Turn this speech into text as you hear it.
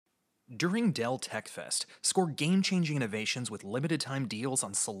During Dell Tech Fest, score game-changing innovations with limited-time deals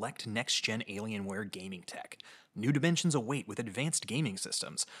on select next-gen Alienware gaming tech. New dimensions await with advanced gaming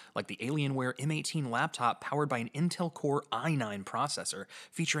systems, like the Alienware M18 laptop powered by an Intel Core i9 processor,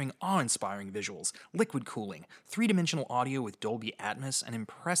 featuring awe-inspiring visuals, liquid cooling, three-dimensional audio with Dolby Atmos, and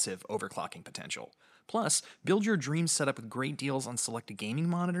impressive overclocking potential. Plus, build your dream setup with great deals on select gaming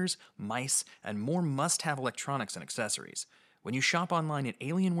monitors, mice, and more must-have electronics and accessories. When you shop online at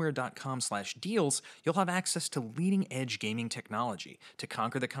alienware.com/deals, you'll have access to leading-edge gaming technology to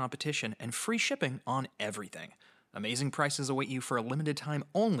conquer the competition and free shipping on everything. Amazing prices await you for a limited time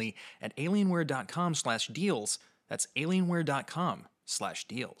only at alienware.com/deals. That's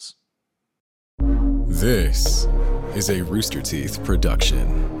alienware.com/deals. This is a Rooster Teeth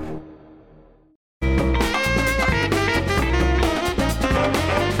production.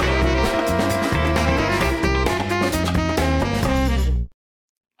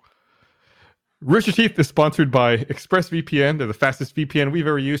 Rooster Teeth is sponsored by ExpressVPN. They're the fastest VPN we've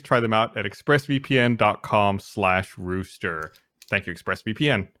ever used. Try them out at expressvpn.com/rooster. Thank you,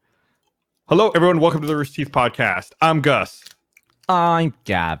 ExpressVPN. Hello, everyone. Welcome to the Rooster Teeth podcast. I'm Gus. I'm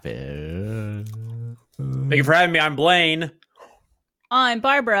Gavin. Thank you for having me. I'm Blaine. I'm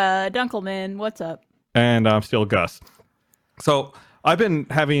Barbara Dunkelman. What's up? And I'm still Gus. So I've been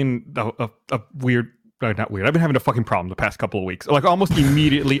having a weird... not weird. I've been having a fucking problem the past couple of weeks. Like almost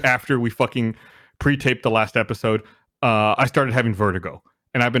immediately after we fucking pre-taped the last episode, I started having vertigo.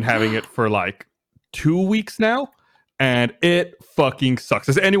 And I've been having it for like 2 weeks now. And it fucking sucks.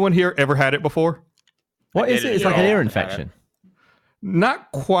 Has anyone here ever had it before? What is it? It's like an ear infection.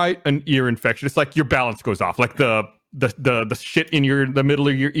 Not quite an ear infection. It's like your balance goes off. Like the shit in the middle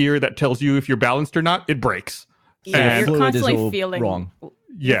of your ear that tells you if you're balanced or not, it breaks. Yeah, And you're constantly feeling wrong.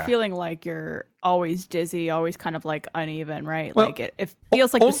 You're feeling like you're always dizzy, always kind of like uneven, right? Well, like it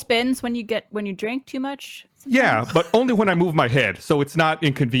feels like the spins when you drink too much. Sometimes. Yeah, but only when I move my head, so it's not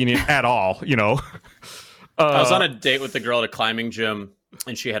inconvenient at all, you know. I was on a date with a girl at a climbing gym,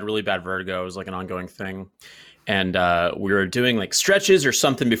 and she had really bad vertigo. It was like an ongoing thing. And we were doing like stretches or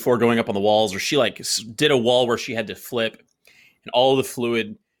something before going up on the walls, or she like did a wall where she had to flip, and all the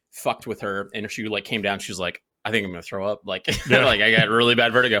fluid fucked with her. And she like came down, she was like, I think I'm gonna throw up. Like, like I got really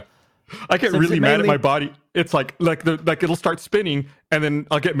bad vertigo. I get really mad at my body. It's like it'll start spinning, and then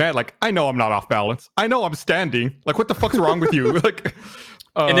I'll get mad. Like, I know I'm not off balance. I know I'm standing. Like, what the fuck's wrong with you? Like,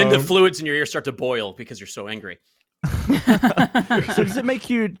 and then the fluids in your ear start to boil because you're so angry. So does it make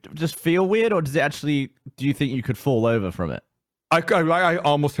you just feel weird, or does it actually? Do you think you could fall over from it? I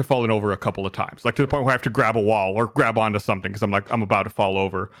almost have fallen over a couple of times, like to the point where I have to grab a wall or grab onto something because I'm about to fall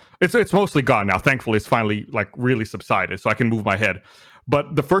over. It's mostly gone now. Thankfully, it's finally like really subsided, so I can move my head.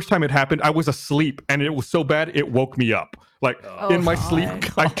 But the first time it happened, I was asleep, and it was so bad it woke me up. Like in my sleep,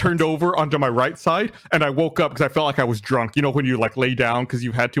 I turned over onto my right side, and I woke up because I felt like I was drunk. You know, when you like lay down because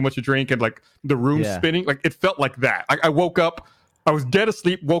you had too much to drink and like the room's spinning, like it felt like that. I woke up, I was dead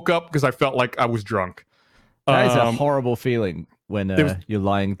asleep, woke up because I felt like I was drunk. That is a horrible feeling when you're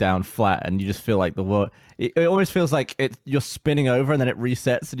lying down flat and you just feel like the world. It almost feels like you're spinning over and then it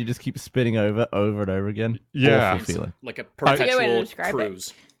resets and you just keep spinning over and over again. Yeah, awful feeling. Like a perpetual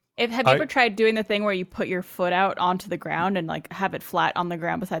cruise. Have you ever tried doing the thing where you put your foot out onto the ground and like have it flat on the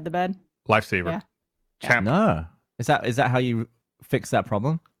ground beside the bed? Lifesaver. Yeah. Champ. No, is that how you fix that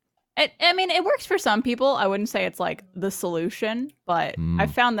problem? I mean, it works for some people. I wouldn't say it's like the solution, but I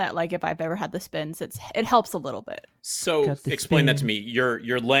found that like if I've ever had the spins, it helps a little bit. So explain that to me.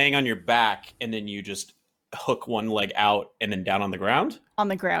 You're laying on your back and then you just hook one leg out and then down on the ground? On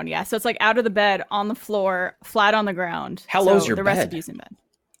the ground, yeah. So it's like out of the bed, on the floor, flat on the ground. How low is your the bed? rest of using bed.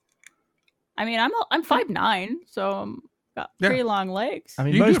 I mean, I'm 5'9", so got pretty long legs. I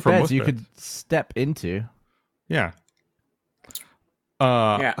mean, most beds you could step into. Yeah.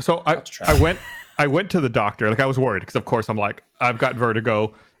 So I went to the doctor. Like I was worried because of course I'm like, I've got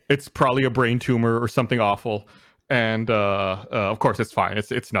vertigo. It's probably a brain tumor or something awful. And of course it's fine.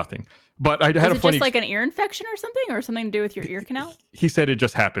 It's nothing. But I had a funny. Just like an ear infection or something to do with your ear canal? He said it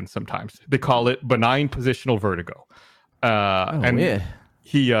just happens sometimes. They call it benign positional vertigo. Weird.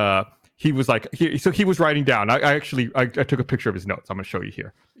 He was like, he was writing down. I took a picture of his notes. I'm going to show you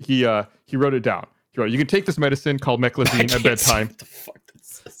here. He wrote it down. He wrote, you can take this medicine called meclizine at bedtime. What the fuck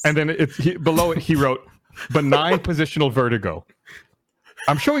is this? And then below it, he wrote benign positional vertigo.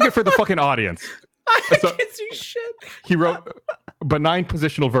 I'm showing it for the fucking audience. I can't see shit. He wrote benign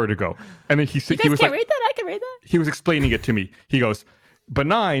positional vertigo. And then he was read that? I can read that. He was explaining it to me. He goes,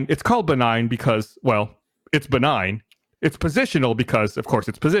 benign, it's called benign because, well, it's benign. It's positional because, of course,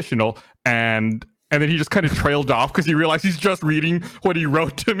 it's positional. And And then he just kind of trailed off because he realized he's just reading what he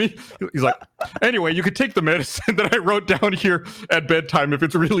wrote to me. He's like, anyway, you could take the medicine that I wrote down here at bedtime if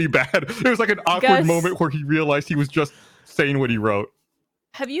it's really bad. It was like an awkward moment where he realized he was just saying what he wrote.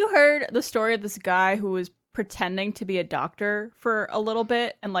 Have you heard the story of this guy who was pretending to be a doctor for a little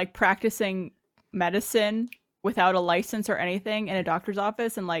bit and like practicing medicine without a license or anything in a doctor's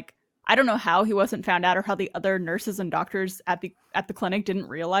office? And like, I don't know how he wasn't found out or how the other nurses and doctors at the clinic didn't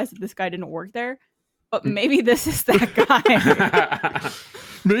realize that this guy didn't work there. But maybe this is that guy.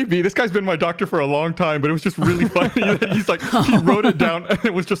 Maybe. This guy's been my doctor for a long time, but it was just really funny that he's like, he wrote it down and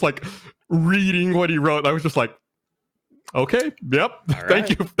it was just like reading what he wrote. I was just like, okay, yep. Thank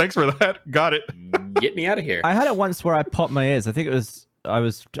you. Thanks for that. Got it. Get me out of here. I had it once where I popped my ears. I think it was,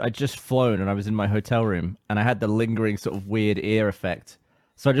 I'd just flown and I was in my hotel room and I had the lingering sort of weird ear effect.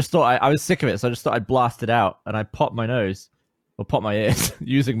 So I just thought, I was sick of it. So I just thought I'd blast it out and I popped my nose. Or pop my ears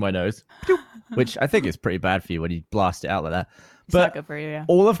using my nose, which I think is pretty bad for you when you blast it out like that. It's not good for you, yeah.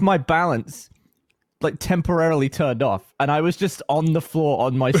 All of my balance like temporarily turned off, and I was just on the floor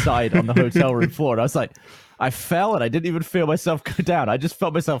on my side on the hotel room floor. And I was like, I fell, and I didn't even feel myself go down. I just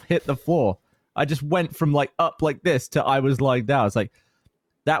felt myself hit the floor. I just went from like up like this to I was lying down. It's like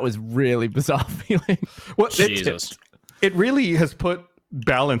that was really bizarre feeling. Well, Jesus, it really has put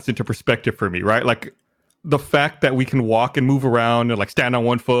balance into perspective for me, right? Like, the fact that we can walk and move around and like stand on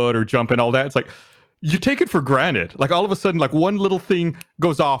one foot or jump and all that, it's like you take it for granted. Like all of a sudden, like one little thing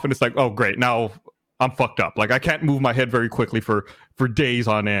goes off and it's like, oh great, now I'm fucked up. Like I can't move my head very quickly for days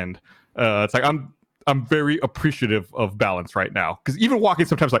on end. It's like I'm very appreciative of balance right now, because even walking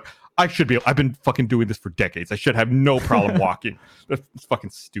sometimes, like I've been fucking doing this for decades. I should have no problem walking. That's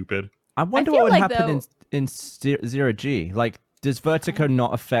fucking stupid. I wonder what would happen in zero G. Like, does vertigo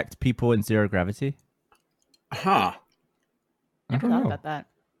not affect people in zero gravity? Huh. I don't know about that.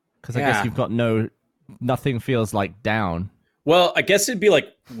 Because I guess you've got nothing feels like down. Well, I guess it'd be like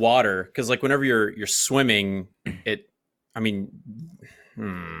water, because like whenever you're swimming, yeah,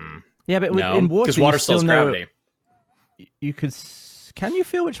 but in water, because water slows gravity. You could. Can you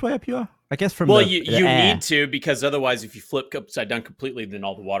feel which way up you are? I guess from you need to, because otherwise, if you flip upside down completely, then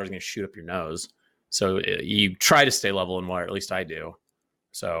all the water's going to shoot up your nose. So you try to stay level in water. At least I do.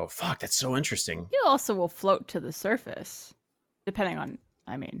 So, fuck, that's so interesting. You also will float to the surface, depending on,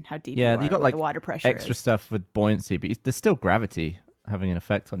 how deep you are, got like the water pressure extra is. stuff with buoyancy, but there's still gravity having an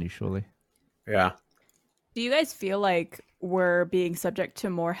effect on you, surely. Yeah. Do you guys feel like we're being subject to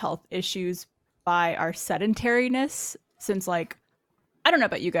more health issues by our sedentariness? Since, like, I don't know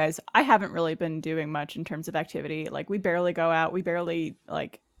about you guys, I haven't really been doing much in terms of activity. Like, we barely go out, we barely,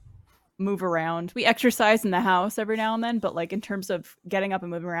 like, move around. We exercise in the house every now and then, but like in terms of getting up and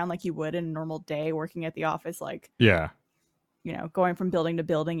moving around like you would in a normal day working at the office, like going from building to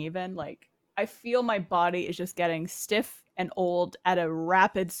building, even like I feel my body is just getting stiff and old at a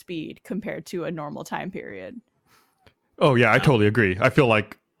rapid speed compared to a normal time period. Oh yeah, I totally agree. I feel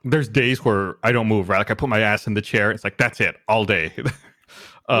like there's days where I don't move, right? Like I put my ass in the chair, it's like that's it all day.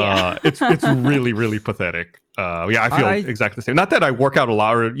 It's really, really pathetic. I feel exactly the same. Not that I work out a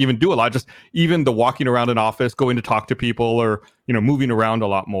lot or even do a lot, just even the walking around an office, going to talk to people, or moving around a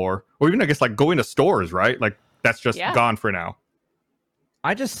lot more, or even I guess like going to stores, right? Like that's just gone for now.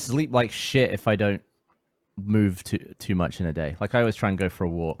 I just sleep like shit if I don't move too much in a day. Like I always try and go for a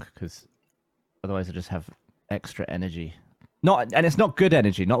walk because otherwise I just have extra energy. And it's not good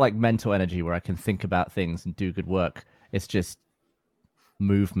energy, not like mental energy where I can think about things and do good work. It's just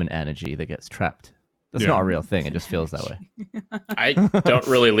movement energy that gets trapped. That's not a real thing. It just feels that way. I don't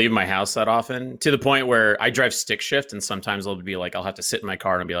really leave my house that often, to the point where I drive stick shift, and sometimes I'll be like, I'll have to sit in my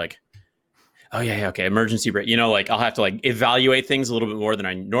car and be like, oh yeah, okay, emergency brake. Like I'll have to like evaluate things a little bit more than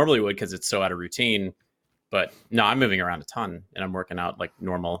I normally would because it's so out of routine. But no, I'm moving around a ton and I'm working out like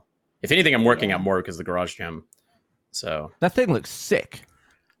normal. If anything, I'm working out more because of the garage gym. So that thing looks sick.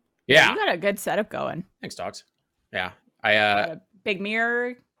 Yeah, you got a good setup going. Thanks, dogs. Yeah, got a big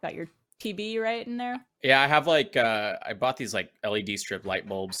mirror. Got your TV right in there. Yeah, I have like I bought these like LED strip light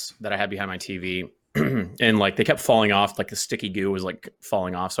bulbs that I had behind my TV, and like they kept falling off. Like the sticky goo was like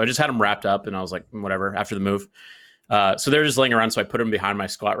falling off, so I just had them wrapped up, and I was like, whatever. After the move, so they're just laying around. So I put them behind my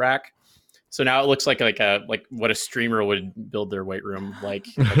squat rack. So now it looks like what a streamer would build their weight room like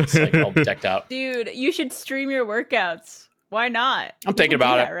it's like all decked out. Dude, you should stream your workouts. Why not? I'm thinking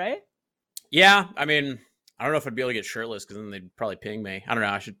about it. Right? Yeah, I mean, I don't know if I'd be able to get shirtless because then they'd probably ping me. I don't know.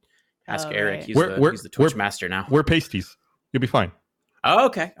 I should ask Eric. Right. He's the Twitch master now. Wear pasties. You'll be fine. Oh,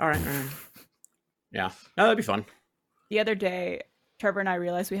 okay. All right. Yeah. No, that'd be fun. The other day, Trevor and I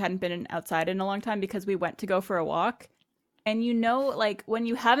realized we hadn't been outside in a long time because we went to go for a walk. And you know, like when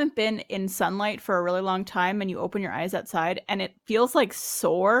you haven't been in sunlight for a really long time and you open your eyes outside and it feels like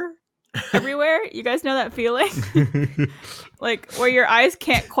sore everywhere. You guys know that feeling? Like where your eyes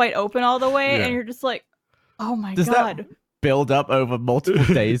can't quite open all the way and you're just like, oh my God. That build up over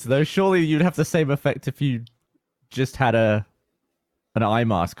multiple days though? Surely you'd have the same effect if you just had an eye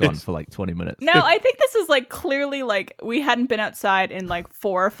mask on for like 20 minutes. No, I think this is like clearly like we hadn't been outside in like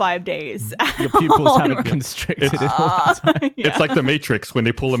 4 or 5 days. Your pupils haven't constricted it all the time. It's like the Matrix when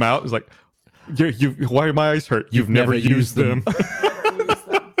they pull them out. It's like, why are my eyes hurt? You've never used them.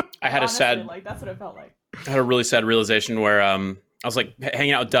 I had Honestly, like that's what it felt like. I had a really sad realization where I was like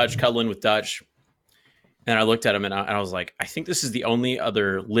hanging out with Dutch, cuddling with Dutch, and I looked at him and I was like, I think this is the only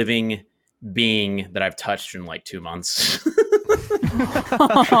other living being that I've touched in like 2 months.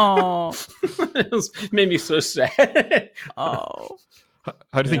 Oh. It made me so sad. Oh.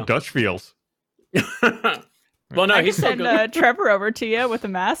 How do you think Dutch feels? Well, no, I he's can so send good. Trevor over to you with a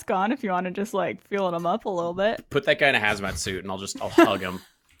mask on if you want to just like feeling him up a little bit. Put that guy in a hazmat suit and I'll hug him.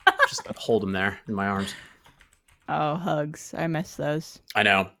 Just hold him there in my arms. Oh, hugs. I miss those. I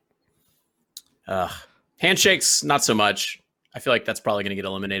know. Handshakes, not so much. I feel like that's probably going to get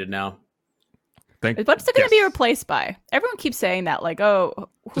eliminated now. What's it going to be replaced by? Everyone keeps saying that, like, oh,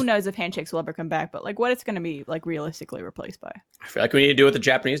 who knows if handshakes will ever come back? But like, what it's going to be like realistically replaced by? I feel like we need to do what the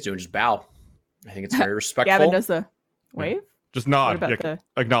Japanese do and just bow. I think it's very respectful. Gavin does the wave. Just nod. What about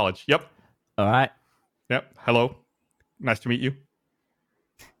Acknowledge. Yep. All right. Yep. Hello. Nice to meet you.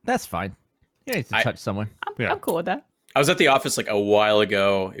 That's fine. You need to touch someone. I'm cool with that. I was at the office like a while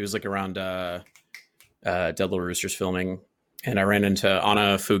ago. It was like around Dead Little Roosters filming. And I ran into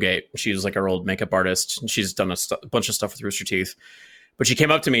Anna Fugate. She was like our old makeup artist. And she's done a bunch of stuff with Rooster Teeth. But she came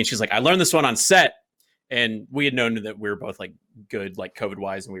up to me and she's like, I learned this one on set. And we had known that we were both like good, like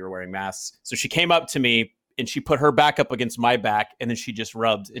COVID-wise, and we were wearing masks. So she came up to me and she put her back up against my back. And then she just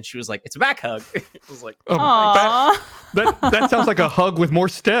rubbed. And she was like, it's a back hug. It was like, that sounds like a hug with more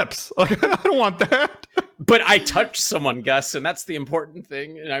steps. Like, I don't want that. But I touched someone, Gus. And that's the important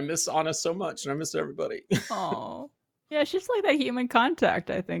thing. And I miss Anna so much. And I miss everybody. Oh. Yeah, it's just like that human contact,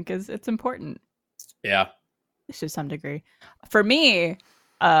 I think, it's important. Yeah. To some degree. For me,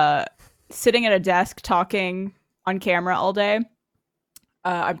 sitting at a desk talking on camera all day,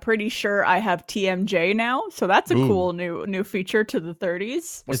 I'm pretty sure I have TMJ now. So that's a cool new feature to the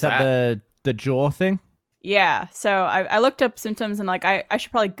 30s. Is that the jaw thing? Yeah. So I looked up symptoms and like I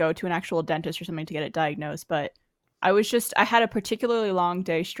should probably go to an actual dentist or something to get it diagnosed. But I had a particularly long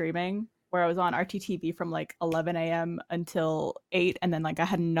day streaming where I was on RTTV from like 11 a.m. until 8. And then like I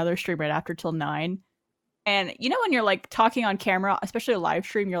had another stream right after till 9. And you know, when you're like talking on camera, especially a live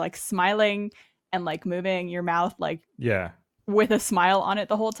stream, you're like smiling and like moving your mouth like with a smile on it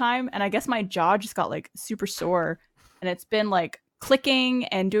the whole time. And I guess my jaw just got like super sore and it's been like clicking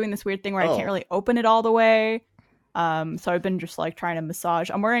and doing this weird thing where I can't really open it all the way. So I've been just like trying to massage.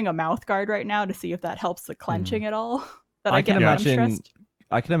 I'm wearing a mouth guard right now to see if that helps the clenching at all. I can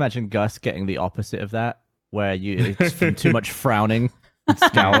imagine Gus getting the opposite of that, where it's from too much frowning and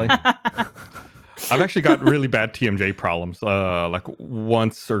scowling. I've actually got really bad TMJ problems. Like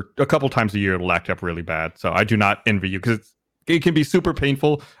once or a couple times a year, it'll act up really bad. So I do not envy you because it can be super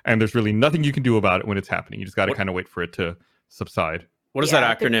painful, and there's really nothing you can do about it when it's happening. You just got to kind of wait for it to subside. What does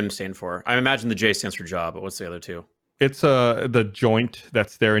that acronym stand for? I imagine the J stands for jaw, but what's the other two? It's the joint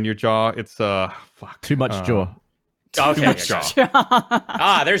that's there in your jaw. It's too much jaw. Okay, too much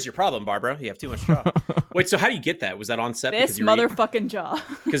jaw. There's your problem, Barbara. You have too much jaw. Wait, so how do you get that? Was that on set? This motherfucking jaw.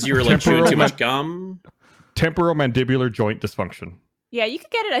 Because you were like chewing too much gum? Temporomandibular joint dysfunction. Yeah, you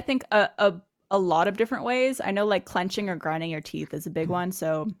could get it, I think, a lot of different ways. I know like clenching or grinding your teeth is a big one.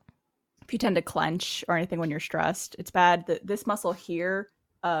 So if you tend to clench or anything when you're stressed, it's bad. This muscle here,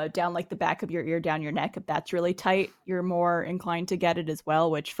 down like the back of your ear, down your neck, if that's really tight, you're more inclined to get it as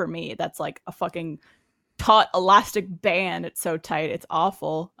well, which for me, that's like a fucking taut elastic band. It's so tight, it's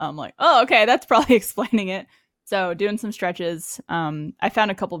awful. I'm like, oh, okay, that's probably explaining it. So doing some stretches. I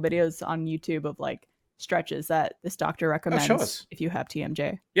found a couple videos on YouTube of like stretches that this doctor recommends if you have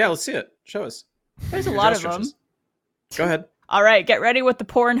TMJ. Yeah, let's see it. Show us. There's a lot of them. Go ahead. All right, get ready with the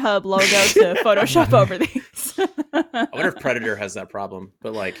Pornhub logo to Photoshop over these. I wonder if Predator has that problem,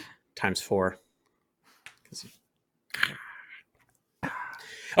 but like times 4.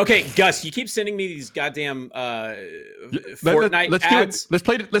 Okay, Gus, you keep sending me these goddamn Fortnite ads. Let's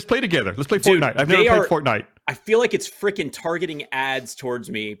play together. Let's play Fortnite. I've never played Fortnite. I feel like it's freaking targeting ads towards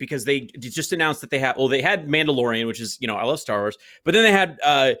me because they just announced that they had Mandalorian, which is, I love Star Wars, but then they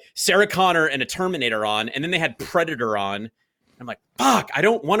had Sarah Connor and a Terminator on, and then they had Predator on. I'm like, fuck, I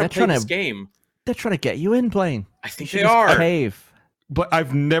don't want to play this game. They're trying to get you in, Blaine. I think You they should just are. Cave. But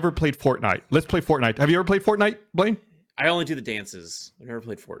I've never played Fortnite. Let's play Fortnite. Have you ever played Fortnite, Blaine? I only do the dances. I've never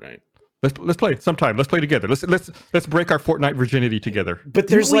played Fortnite. Let's play it sometime. Let's play together. Let's break our Fortnite virginity together. But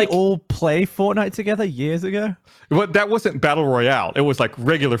there's Didn't we like all play Fortnite together years ago. Well, that wasn't Battle Royale. It was like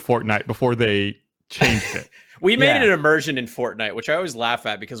regular Fortnite before they changed it. we made Yeah. an immersion in Fortnite, which I always laugh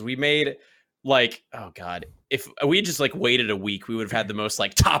at because we made like, oh god, if we just like waited a week, we would have had the most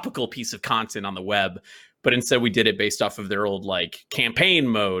like topical piece of content on the web. But instead, we did it based off of their old like campaign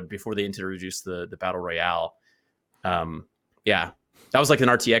mode before they introduced the Battle Royale. Yeah. That was like an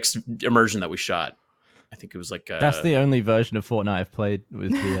RTX immersion that we shot. I think it was like... That's the only version of Fortnite I've played,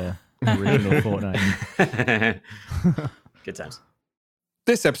 was the original Fortnite. Good times.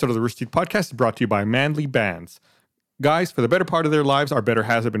 This episode of the Rooster Teeth Podcast is brought to you by Manly Bands. Guys, for the better part of their lives, our better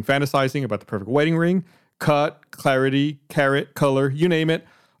halves have been fantasizing about the perfect wedding ring. Cut, clarity, carat, color, you name it.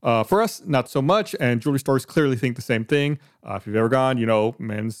 For us, not so much, and jewelry stores clearly think the same thing. If you've ever gone, you know,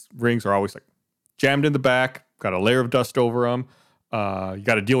 men's rings are always like jammed in the back, got a layer of dust over them. You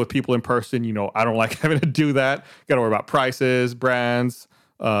got to deal with people in person. You know, I don't like having to do that. You got to worry about prices, brands,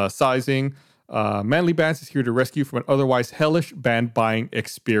 sizing. Manly Bands is here to rescue you from an otherwise hellish band buying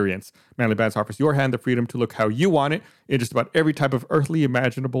experience. Manly Bands offers your hand the freedom to look how you want it in just about every type of earthly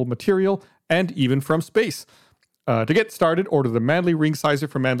imaginable material and even from space. To get started, order the Manly Ring Sizer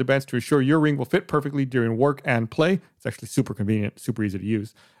from Manly Bands to ensure your ring will fit perfectly during work and play. It's actually super convenient, super easy to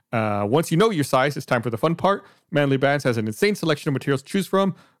use. Once you know your size, it's time for the fun part. Manly Bands has an insane selection of materials to choose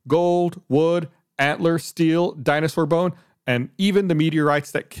from: gold, wood, antler, steel, dinosaur bone, and even the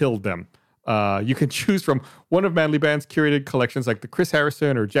meteorites that killed them. You can choose from one of Manly Band's curated collections like the Chris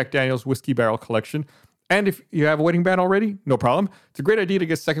Harrison or Jack Daniels Whiskey Barrel collection. And if you have a wedding band already, no problem. It's a great idea to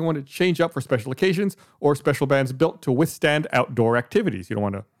get a second one to change up for special occasions or special bands built to withstand outdoor activities. You don't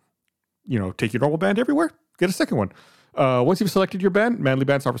want to, you know, take your normal band everywhere. Get a second one. Once you've selected your band, Manly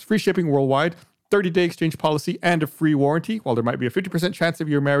Bands offers free shipping worldwide, 30-day exchange policy, and a free warranty. While there might be a 50% chance of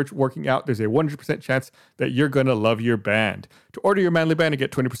your marriage working out, there's a 100% chance that you're going to love your band. To order your Manly Band and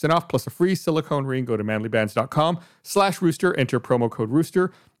get 20% off plus a free silicone ring, go to manlybands.com/rooster, enter promo code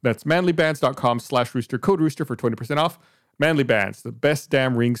rooster. That's manlybands.com/rooster, code rooster for 20% off. Manly Bands, the best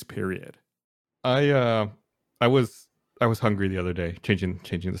damn rings, period. I was hungry the other day, changing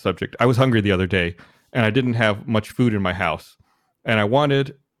the subject. I was hungry the other day, and I didn't have much food in my house. And I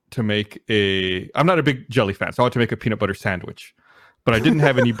wanted to make I'm not a big jelly fan, so I wanted to make a peanut butter sandwich. But I didn't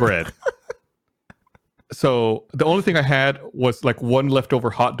have any bread. So the only thing I had was like one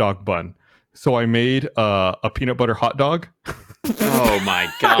leftover hot dog bun. So I made a peanut butter hot dog. Oh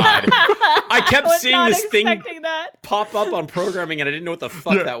my god. I kept was seeing not this thing expecting that. pop up on programming and I didn't know what the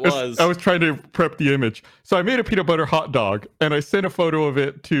fuck that was. I was trying to prep the image. So I made a peanut butter hot dog, and I sent a photo of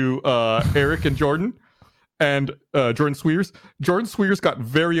it to Eric and Jordan. And Jordan Swears. Jordan Swears got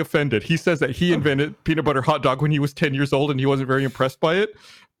very offended. He says that he invented peanut butter hot dog when he was 10 years old and he wasn't very impressed by it.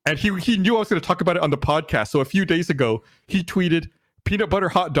 And he knew I was going to talk about it on the podcast. So a few days ago, he tweeted, "Peanut butter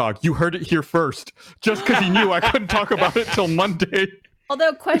hot dog, you heard it here first." Just because he knew I couldn't talk about it till Monday.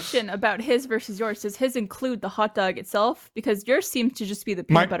 Although, question about his versus yours: does his include the hot dog itself? Because yours seems to just be the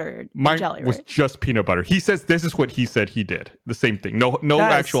peanut butter mine jelly, was right? just peanut butter. He says this is what he said he did. The same thing. No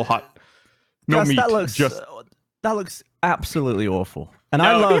actual hot. No Gus, meat. That looks absolutely awful. And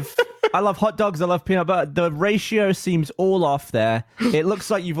I love hot dogs. I love peanut butter. The ratio seems all off there. It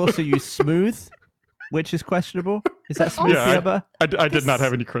looks like you've also used smooth, which is questionable. Is that smooth peanut butter? I did not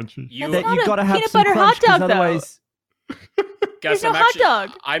have any crunchy. You, That's not You've a got to have peanut some butter crunch, hot dog, 'cause otherwise. Gus, There's no hot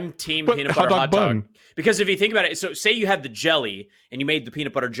dog. I'm team But peanut hot butter dog hot bun. dog. Because if you think about it, so say you had the jelly and you made the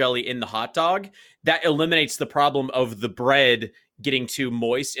peanut butter jelly in the hot dog, that eliminates the problem of the bread getting too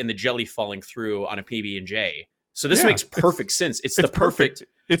moist and the jelly falling through on a PB&J. So this makes perfect sense. It's the perfect.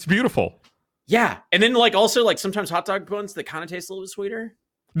 It's beautiful. Yeah. And then like also like sometimes hot dog buns that kind of taste a little bit sweeter.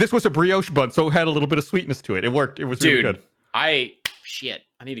 This was a brioche bun, so it had a little bit of sweetness to it. It worked. It was really good. I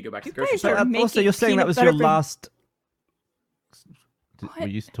need to go back to the grocery guys store. are Also, making you're saying that peanut was butter your for- last. What? Were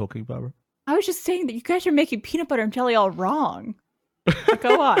you talking, Barbara? I was just saying that you guys are making peanut butter and jelly all wrong.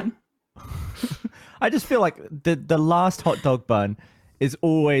 Go on. I just feel like the last hot dog bun is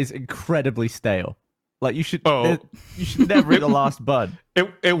always incredibly stale. Like you should never eat the last bun.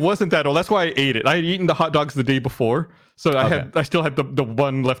 It wasn't that old. That's why I ate it. I had eaten the hot dogs the day before, so I still had the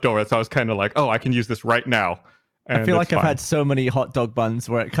one left over. So I was kind of like, oh, I can use this right now. I feel like I've had so many hot dog buns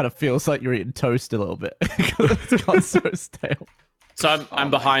where it kind of feels like you're eating toast a little bit because it's gone so stale. So I'm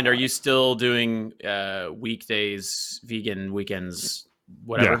behind. Are you still doing weekdays, vegan weekends,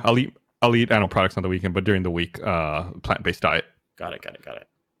 whatever? Yeah, I'll eat animal products on the weekend, but during the week, plant-based diet. Got it.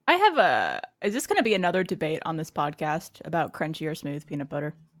 I have a. Is this going to be another debate on this podcast about crunchy or smooth peanut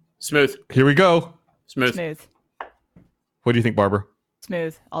butter? Smooth. Here we go. Smooth. Smooth. What do you think, Barbara?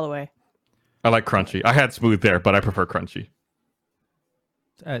 Smooth all the way. I like crunchy. I had smooth there, but I prefer crunchy.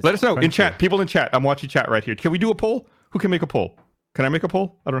 Let us know in chat. People in chat. I'm watching chat right here. Can we do a poll? Who can make a poll? Can I make a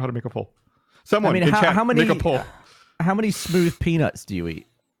poll? I don't know how to make a poll. Someone in chat, make a poll. How many smooth peanuts do you eat?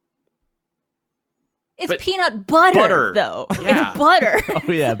 It's peanut butter, though. Yeah. It's butter.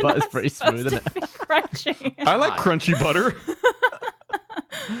 Oh yeah, butter's pretty smooth, isn't it? Crunchy. I like crunchy butter.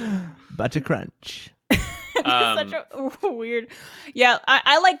 Butter crunch. Such a weird. Yeah,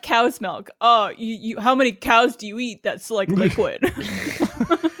 I like cow's milk. Oh, you how many cows do you eat that's like liquid?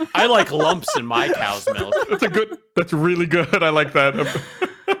 I like lumps in my cow's milk. That's really good. I like that.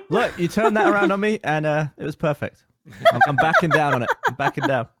 Look, you turned that around on me, and it was perfect. I'm backing down on it. I'm backing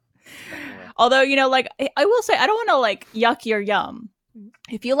down. Although, like, I will say, I don't want to, like, yuck your yum.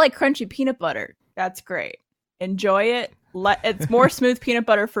 If you like crunchy peanut butter, that's great. Enjoy it. It's more smooth peanut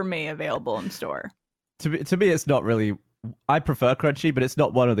butter for me available in store. To me, it's not really... I prefer crunchy, but it's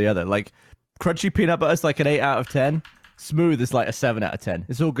not one or the other. Like, crunchy peanut butter is like an 8 out of 10. Smooth is like a 7 out of 10.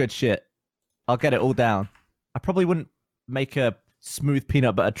 It's all good shit. I'll get it all down. I probably wouldn't make a smooth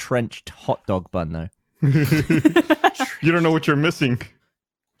peanut butter trenched hot dog bun, though. You don't know what you're missing.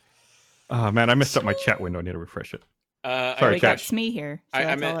 Oh, man, I messed up my chat window. I need to refresh it. Sorry, got Smee here, so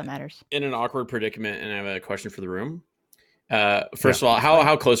that's all that matters. In an awkward predicament, and I have a question for the room. First of all,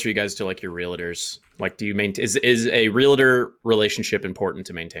 how close are you guys to like your realtors? Like, do you maintain? Is a realtor relationship important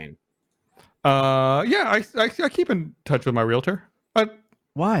to maintain? Yeah, I keep in touch with my realtor.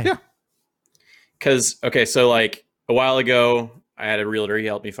 Why? Yeah, because so like a while ago, I had a realtor. He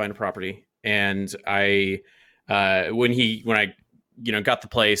helped me find a property, and when I got the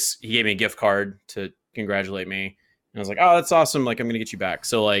place, he gave me a gift card to congratulate me. And I was like, oh, that's awesome. Like, I'm going to get you back.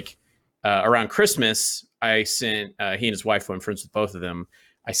 So like around Christmas, I sent he and his wife, who I'm friends with both of them.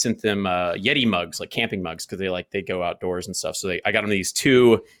 I sent them Yeti mugs, like camping mugs, because they go outdoors and stuff. So I got them these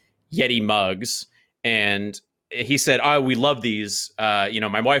 2 Yeti mugs, and he said, oh, we love these.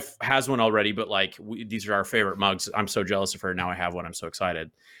 My wife has one already, but like these are our favorite mugs. I'm so jealous of her. Now I have one. I'm so excited.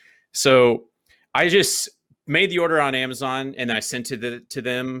 So I just made the order on Amazon, and I sent it to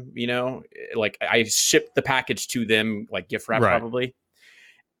them, like I shipped the package to them, like gift wrap, right. Probably.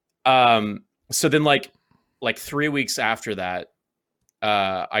 So then like 3 weeks after that,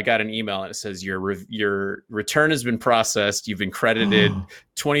 I got an email and it says your return has been processed. You've been credited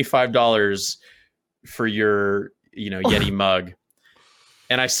 $25 for your, Yeti mug.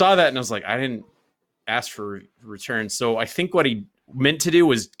 And I saw that and I was like, I didn't ask for return. So I think what he meant to do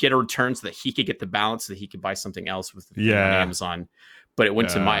was get a return so that he could get the balance so that he could buy something else with on Amazon, but it went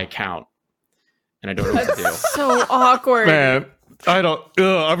to my account and I don't know what to do. So awkward, man. I'm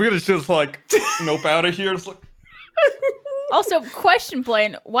gonna just like nope out of here. Also, question,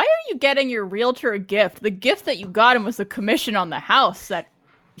 Blaine, why are you getting your realtor a gift? The gift that you got him was the commission on the house that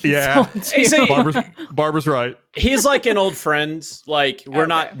he sold you. Barbara's right. He's like an old friend. Like we're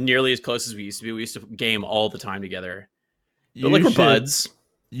not nearly as close as we used to be. We used to game all the time together. But like we're buds.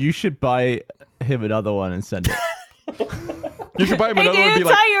 You should buy him another one and send it. You should buy him another one and be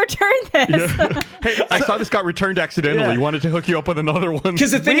like, you returned this. Yeah. Hey, I saw this got returned accidentally. Wanted to hook you up with another one.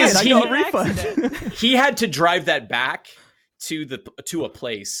 Because the thing is, refund. He had to drive that back to a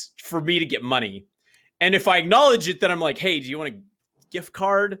place for me to get money. And if I acknowledge it, then I'm like, hey, do you want a gift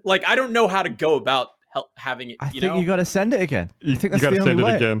card? Like, I don't know how to go about having it. I think you got to send it again. You think that's the only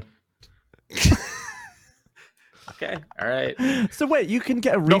way. Again. Okay. All right. So wait, you can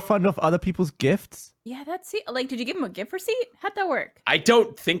get a refund off other people's gifts? Yeah, that's it. Like, did you give him a gift receipt? How'd that work? I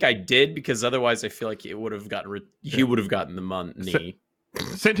don't think I did, because otherwise I feel like it would have gotten he would have gotten the money.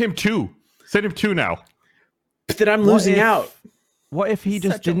 Send him 2. Send him 2 now. But then I'm losing out. What if he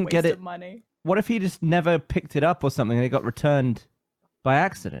just didn't get it? Money. What if he just never picked it up or something and it got returned by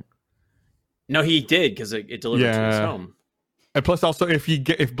accident? No, he did, because it delivered to his home. And plus, also,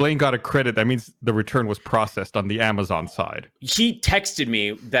 if Blaine got a credit, that means the return was processed on the Amazon side. He texted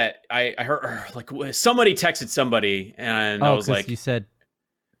me that I heard, like, somebody texted somebody, and I was like, you said,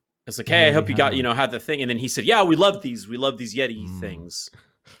 I was like, hey, I hope you got, had the thing. And then he said, yeah, we love these Yeti things.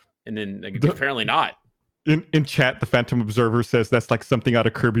 And then apparently not. In chat, the Phantom Observer says that's like something out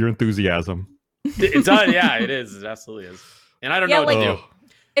of Curb Your Enthusiasm. It's yeah, it is. It absolutely is. And I don't know what to do.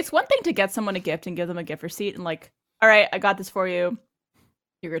 It's one thing to get someone a gift and give them a gift receipt and like, all right, I got this for you.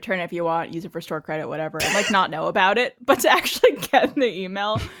 You return it if you want, use it for store credit, whatever. And like not know about it, but to actually get the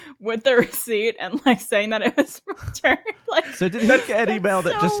email with the receipt and like saying that it was returned. Like, so did he get an email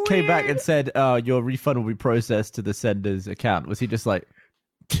that just came back and said, your refund will be processed to the sender's account? Was he just like...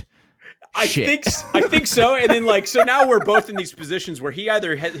 I think so. And then like, so now we're both in these positions where he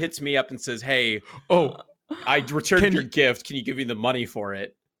either hits me up and says, "Hey, I returned your gift. Can you give me the money for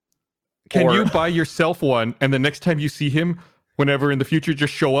it?" Can you buy yourself one, and the next time you see him, whenever in the future,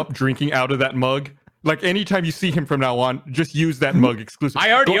 just show up drinking out of that mug? Like anytime you see him from now on, just use that mug exclusively.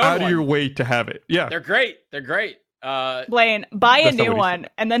 I already go own out one. of your way to have it. Yeah, They're great. Blaine, buy a That's not new what he one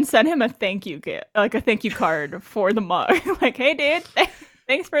and then send him a thank you gift, like a thank you card for the mug. Like, hey, dude,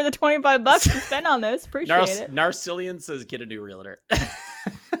 thanks for the $25 to spend on this. Appreciate it. Narcillion says, "Get a new realtor."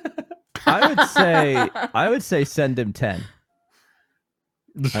 I would say send him 10.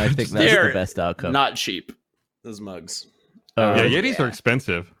 I think that's They're the best outcome. Not cheap. Those mugs. yeah, Yetis are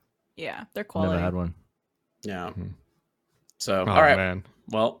expensive. Yeah, they're quality. Never had one. Yeah. So, Oh all right. man.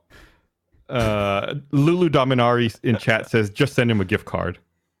 Well, Lulu Dominari in chat says, just send him a gift card.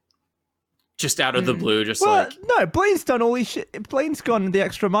 just out of the blue, just Well, like no, Blaine's done all these shit. Blaine's gone the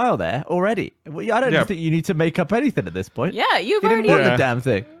extra mile there already. I don't think you need to make up anything at this point. Yeah, you've You didn't already. want Yeah. the damn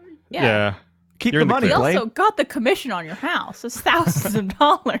thing. Yeah. Keep You're the in the money, clear. You Blaine. also got the commission on your house. It's thousands of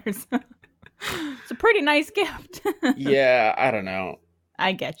dollars. It's a pretty nice gift. yeah, I don't know.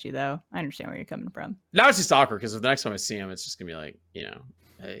 I get you though. I understand where you're coming from. Now it's just awkward because the next time I see him, it's just gonna be like,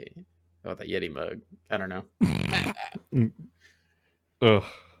 hey, how about that Yeti mug? I don't know. Ugh.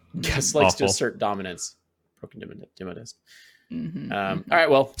 Gus likes to Awful. assert dominance. Broken Dimodist. Mm-hmm. All right,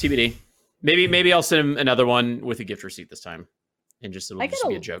 well, TBD. Maybe I'll send him another one with a gift receipt this time, and it'll just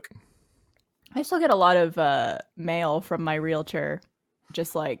be a joke. I still get a lot of mail from my realtor,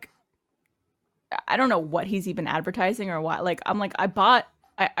 just like I don't know what he's even advertising or what. Like I'm like I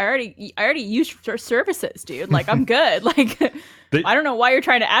already used your services, dude. Like I'm good. Like I don't know why you're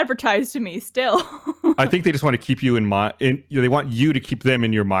trying to advertise to me still. I think they just want to keep you in mind. They want you to keep them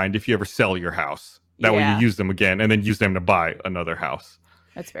in your mind if you ever sell your house. That way Yeah. you use them again and then use them to buy another house.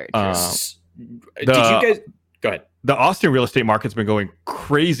 That's very true. Did you guys go ahead? The Austin real estate market's been going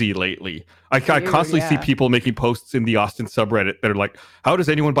crazy lately. I constantly see people making posts in the Austin subreddit that are like, how does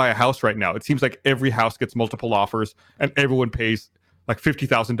anyone buy a house right now? It seems like every house gets multiple offers and everyone pays like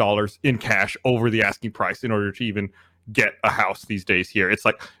 $50,000 in cash over the asking price in order to even get a house these days here. It's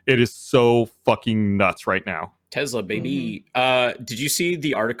like, it is so fucking nuts right now. Tesla, baby. Did you see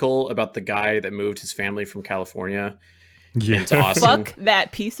the article about the guy that moved his family from California into Austin? Fuck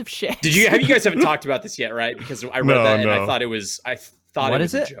that piece of shit. Have you guys haven't talked about this yet, right? Because I read that and I thought it was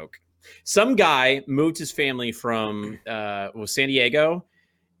a joke. Some guy moved his family from San Diego,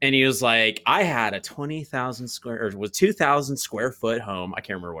 and he was like, I had a 2,000 square foot home. I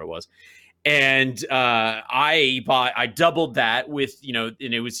can't remember what it was. And I doubled that with, and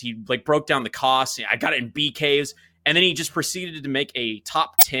he like broke down the cost. I got it in bee caves. And then he just proceeded to make a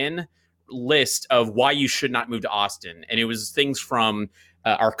top 10 list of why you should not move to Austin. And it was things from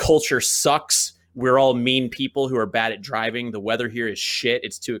our culture sucks. We're all mean people who are bad at driving. The weather here is shit.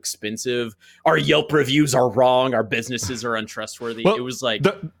 It's too expensive. Our Yelp reviews are wrong. Our businesses are untrustworthy. Well, it was like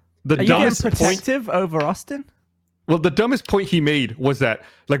the Are you dumbest getting protective over Austin? Well, the dumbest point he made was that,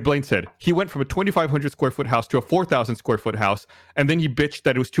 like Blaine said, he went from a 2,500 square foot house to a 4,000 square foot house, and then he bitched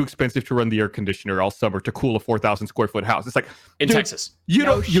that it was too expensive to run the air conditioner all summer to cool a 4,000 square foot house. It's like in Texas. You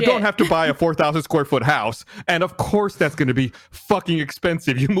No you don't shit. have to buy a 4,000 square foot house, and of course that's going to be fucking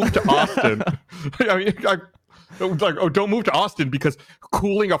expensive. You move to Austin. I mean, don't move to Austin because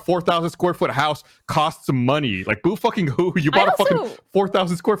cooling a 4,000 square foot house costs some money. Like, boo fucking who? You bought a fucking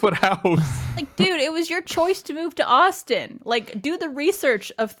 4,000 square foot house. Like, dude, it was your choice to move to Austin. Like, do the research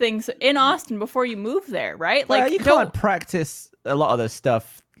of things in Austin before you move there, right? Like, Well, you can't practice a lot of the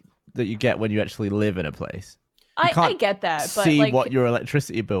stuff that you get when you actually live in a place. I get that, but see like, what your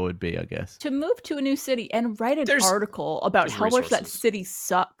electricity bill would be, I guess. to move to a new city and write an There's article about how much that resources. city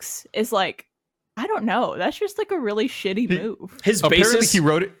sucks is like, I don't know. That's just like a really shitty move. His Apparently basis. he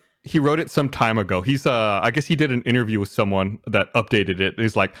wrote it some time ago. He's I guess he did an interview with someone that updated it.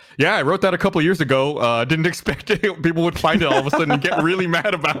 He's like, yeah, I wrote that a couple of years ago. Didn't expect people would find it all of a sudden and get really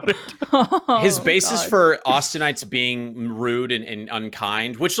mad about it. His basis God. for Austinites being rude and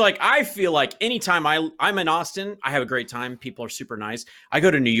unkind, which, like, I feel like anytime I'm in Austin, I have a great time. People are super nice. I go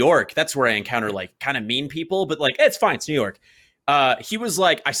to New York. That's where I encounter, like, kind of mean people, but, like, it's fine. It's New York. He was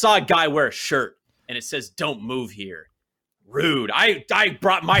like, I saw a guy wear a shirt and it says, don't move here. Rude. I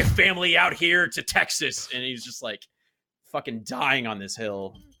brought my family out here to Texas. And he's just, like, fucking dying on this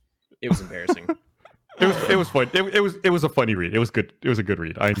hill. It was embarrassing. It was fun. It was a funny read. It was good. It was a good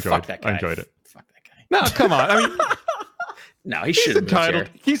read. I Fuck that guy. enjoyed it. Fuck that guy. No, come on. I mean, No, he he's shouldn't move entitled.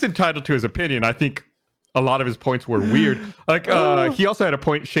 here. He's entitled to his opinion. I think a lot of his points were weird. Like he also had a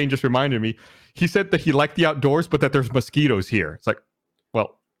point. Shane just reminded me. He said that he liked the outdoors, but that there's mosquitoes here. It's like,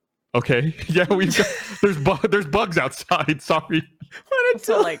 well, Okay. Yeah, there's bugs outside. Sorry.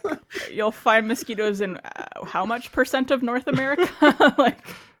 So like, you'll find mosquitoes in how much % of North America? Like,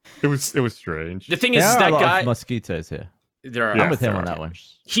 It was strange. The thing There is, are a that lot guy. of mosquitoes here. There are. Yeah. I'm with him there on are. that one.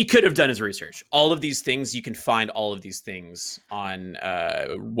 He could have done his research. All of these things, you can find all of these things on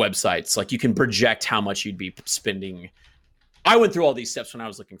websites. Like, you can project how much you'd be spending. I went through all these steps when I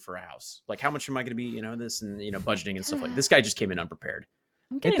was looking for a house. Like, how much am I going to be, this and, budgeting and stuff like This guy just came in unprepared.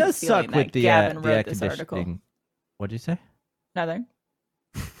 I'm It getting does the feeling suck that with the Gavin air wrote this article. conditioning. What'd you say? Nothing.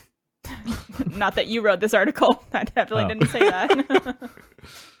 Not that you wrote this article. I definitely Oh. didn't say that.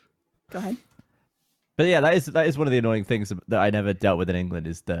 Go ahead. But yeah, that is one of the annoying things that I never dealt with in England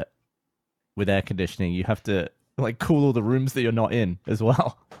is that with air conditioning, you have to like cool all the rooms that you're not in as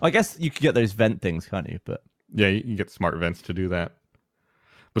well. I guess you could get those vent things, can't you? But Yeah, you can get smart vents to do that.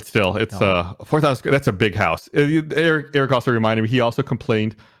 But still, it's 4,000. That's a big house. Eric also reminded me. He also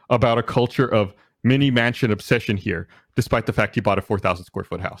complained about a culture of mini mansion obsession here, despite the fact he bought a 4,000 square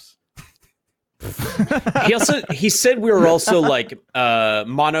foot house. He said we were also like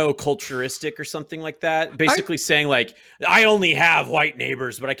monoculturistic or something like that. Basically saying like, I only have white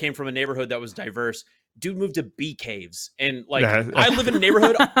neighbors, but I came from a neighborhood that was diverse. Dude moved to bee caves, and like I live in a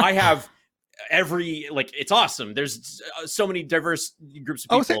neighborhood. I have it's awesome. There's so many diverse groups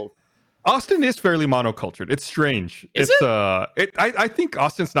of people. Austin is fairly monocultured. It's strange. I think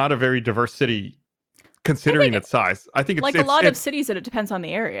Austin's not a very diverse city considering its size. I think it's like a lot of cities that it depends on the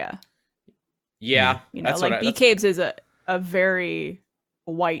area. Yeah, that's like Bee Caves is a very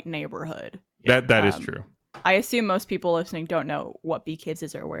white neighborhood. That is true. I assume most people listening don't know what Bee Caves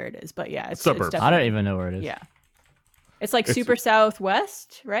is or where it is, but yeah, it's suburbs. It's I don't even know where it is. Yeah, it's like super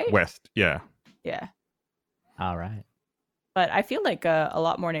southwest, right? West, yeah. Yeah. All right. But I feel like a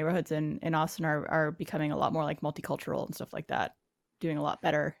lot more neighborhoods in Austin are becoming a lot more like multicultural and stuff like that, doing a lot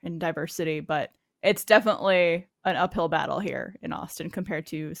better in diversity. But it's definitely an uphill battle here in Austin compared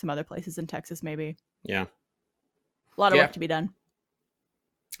to some other places in Texas, maybe. Yeah. A lot of work to be done.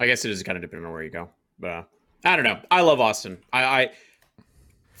 I guess it is kind of depending on where you go. But I don't know. I love Austin. I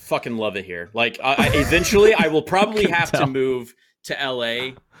fucking love it here. Like, eventually I will probably have to move to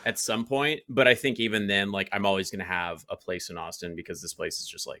LA at some point. But I think even then, like, I'm always going to have a place in Austin because this place is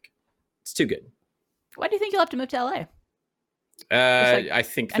just like, it's too good. Why do you think you'll have to move to LA? I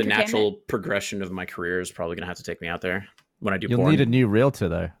think the natural progression of my career is probably going to have to take me out there when I do porn. You'll need a new realtor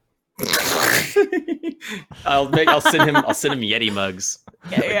though. I'll send him Yeti mugs.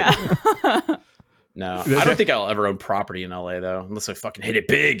 Yeah. No, I don't think I'll ever own property in LA though, unless I fucking hit it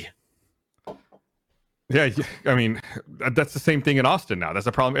big. Yeah, I mean, that's the same thing in Austin now. That's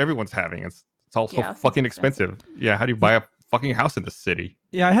a problem everyone's having. It's also fucking expensive. Yeah, how do you buy a fucking house in the city?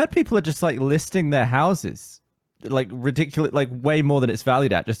 Yeah, I heard people are just like listing their houses like ridiculous, like way more than it's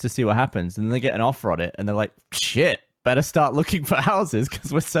valued at, just to see what happens, and then they get an offer on it, and they're like, "Shit, better start looking for houses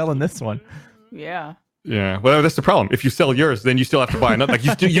because we're selling this one." Yeah. Yeah, well, that's the problem. If you sell yours, then you still have to buy another.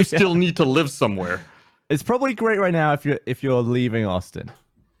 Like you still need to live somewhere. It's probably great right now if you're leaving Austin.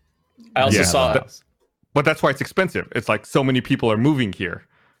 I also saw that, but that's why it's expensive. It's like so many people are moving here.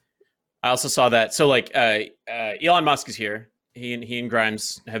 I also saw that. So like Elon Musk is here. He and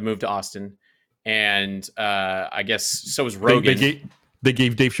Grimes have moved to Austin, and I guess so is Rogan. They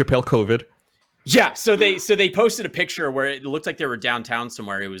gave Dave Chappelle COVID. Yeah, so they posted a picture where it looked like they were downtown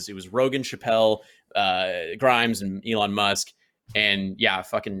somewhere. It was Rogan, Chappelle, Grimes, and Elon Musk, and yeah,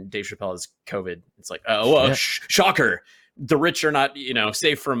 fucking Dave Chappelle has COVID. It's like, shocker! The rich are not,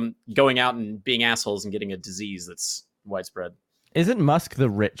 safe from going out and being assholes and getting a disease that's widespread. Isn't Musk the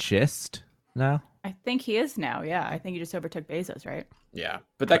richest now? I think he is now. Yeah, I think he just overtook Bezos, right? Yeah,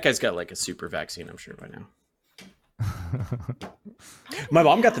 but that guy's got like a super vaccine, I'm sure by now. My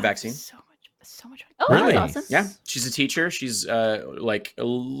mom got the vaccine. So much. Oh, really? That's awesome. Yeah, she's a teacher. She's like a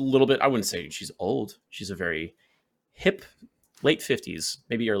little bit. I wouldn't say she's old. She's a very hip, late 50s,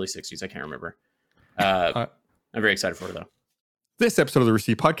 maybe early 60s. I can't remember. I'm very excited for her though. This episode of the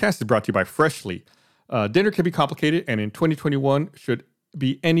Receipt Podcast is brought to you by Freshly. Dinner can be complicated, and in 2021 should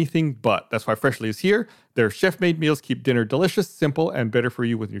be anything but. That's why Freshly is here. Their chef-made meals keep dinner delicious, simple, and better for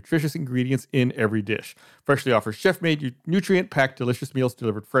you with nutritious ingredients in every dish. Freshly offers chef-made, nutrient-packed, delicious meals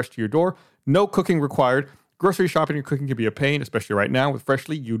delivered fresh to your door. No cooking required. Grocery shopping and cooking can be a pain, especially right now. With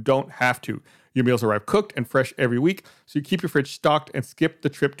Freshly, you don't have to. Your meals arrive cooked and fresh every week, so you keep your fridge stocked and skip the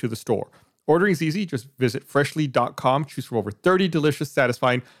trip to the store. Ordering is easy. Just visit freshly.com. Choose from over 30 delicious,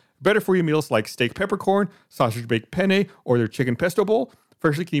 satisfying, better-for-you meals like steak peppercorn, sausage-baked penne, or their chicken pesto bowl.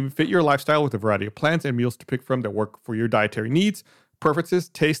 Freshly can even fit your lifestyle with a variety of plans and meals to pick from that work for your dietary needs, preferences,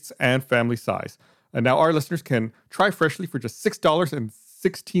 tastes, and family size. And now our listeners can try Freshly for just $6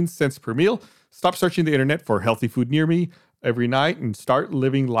 16 cents per meal. Stop searching the internet for healthy food near me every night and start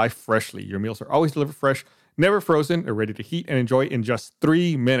living life freshly. Your meals are always delivered fresh, never frozen, or ready to heat and enjoy in just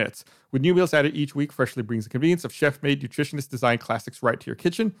 3 minutes. With new meals added each week, Freshly brings the convenience of chef-made, nutritionist-designed classics right to your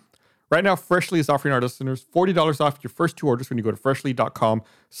kitchen. Right now, Freshly is offering our listeners $40 off your first 2 orders when you go to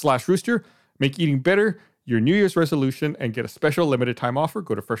freshly.com/rooster. Make eating better your New Year's resolution and get a special limited time offer.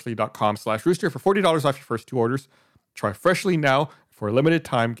 Go to freshly.com/rooster for $40 off your first 2 orders. Try Freshly now for a limited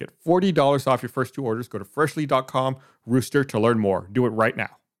time. Get $40 off your first 2 orders. Go to freshly.com/rooster to learn more. Do it right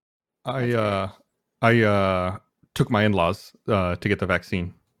now. I took my in-laws to get the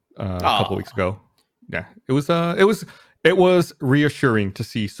vaccine a couple weeks ago. Yeah, it was reassuring to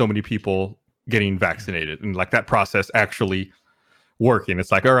see so many people getting vaccinated and like that process actually working.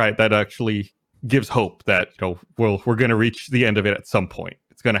 It's like, all right, that actually gives hope that we're going to reach the end of it at some point.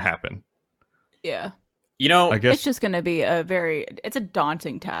 It's going to happen. Yeah. I guess it's just going to be it's a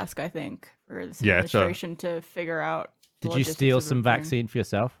daunting task, I think, for this administration to figure out. Did you steal some vaccine for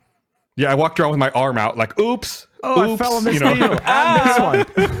yourself? Yeah, I walked around with my arm out like, oops. I fell on this needle and this one.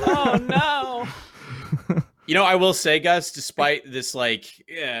 Oh, no. I will say, Gus, despite this,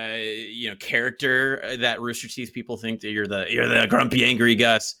 character that Rooster Teeth people think that you're the grumpy, angry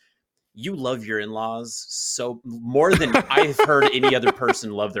Gus, you love your in-laws so more than I've heard any other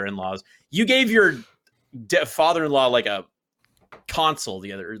person love their in-laws. You gave your father-in-law like a console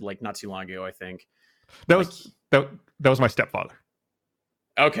not too long ago, I think. That was my stepfather.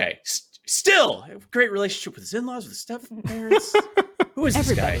 Okay, still a great relationship with his in-laws, with his step-parents. Who is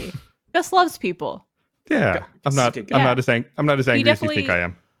this guy? Just loves people. Yeah, I'm not as angry as you think I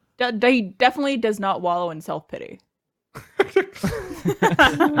am. He definitely does not wallow in self-pity.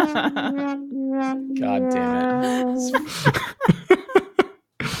 God damn it.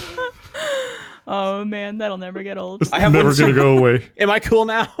 Oh man, that'll never get old. It's never gonna go away. Am I cool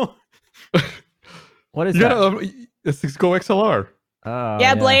now? What is that? It's Go XLR.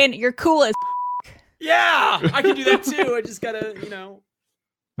 Yeah, Blaine, you're cool as Yeah, I can do that too. I just gotta,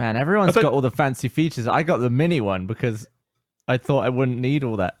 Man, everyone's got all the fancy features. I got the mini one because I thought I wouldn't need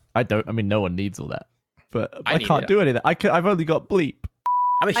all that. No one needs all that. But I can't do any of that. I've only got bleep.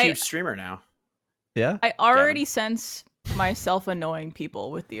 I'm a huge streamer now. Yeah? I already sense myself annoying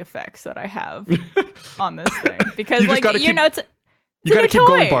people with the effects that I have on this thing. Because, you gotta keep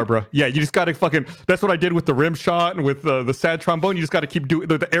going, Barbara. Yeah, you just gotta that's what I did with the rim shot and with the sad trombone. You just gotta keep doing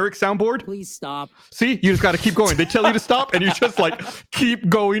the Eric soundboard. Please stop. See, you just gotta keep going. They tell you to stop, and you just keep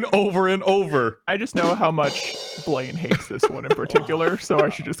going over and over. I just know how much Blaine hates this one in particular, so I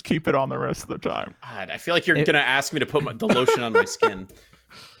should just keep it on the rest of the time. God, I feel like you're gonna ask me to put the lotion on my skin.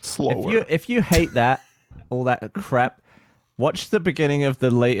 Slower. If you hate that, all that crap, watch the beginning of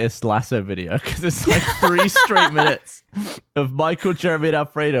the latest Lasso video because it's 3 straight minutes of Michael, Jeremy, and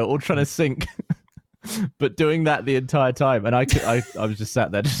Alfredo all trying to sync, but doing that the entire time. And I was just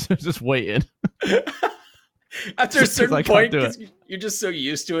sat there just waiting. After a certain point, you're just so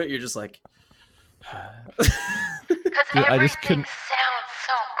used to it, you're just like. Because I just couldn't. Sounds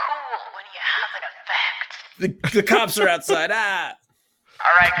so cool when you have an effect. The cops are outside.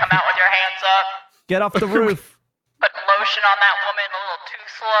 All right, come out with your hands up. Get off the roof. Put lotion on that woman a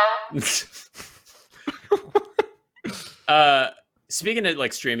little too slow. Speaking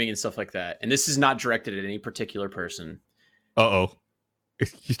of streaming and stuff like that, and this is not directed at any particular person.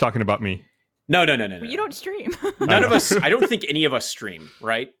 He's talking about me. No. You don't stream. None of us. I don't think any of us stream,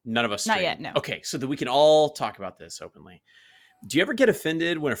 right? None of us stream. Not yet, no. Okay, so that we can all talk about this openly. Do you ever get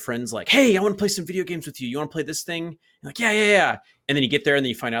offended when a friend's like, "Hey, I want to play some video games with you. You want to play this thing?" You're like, yeah. And then you get there and then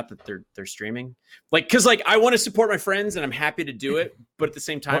you find out that they're streaming. Because I want to support my friends and I'm happy to do it, but at the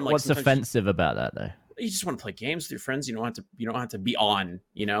same time, what's offensive about that though? You just want to play games with your friends. You don't have to be on.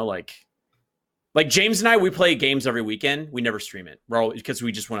 Like James and I, we play games every weekend. We never stream it. We're all because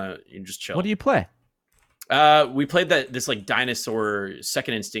we just want to just chill. What do you play? We played this dinosaur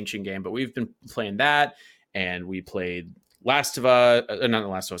Second Instinction game, but we've been playing that, and we played Left 4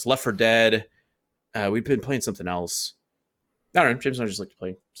 Dead. We've been playing something else. I don't know. James and I just like to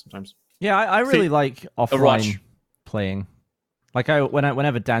play sometimes. Yeah, I really like offline playing.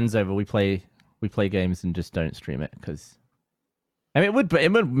 Whenever Dan's over, we play games and just don't stream it because it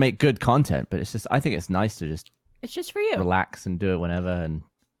would make good content, but it's just I think it's nice to just it's just for you relax and do it whenever. And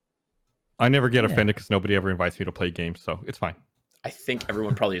I never get offended because nobody ever invites me to play games, so it's fine. I think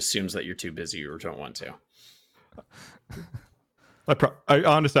everyone probably assumes that you're too busy or don't want to.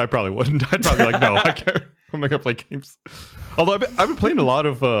 Honestly, I probably wouldn't. I'd probably be like, no, I can't. I'm not gonna play games. Although I've been playing a lot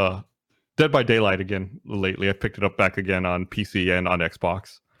of Dead by Daylight again lately. I picked it up back again on PC and on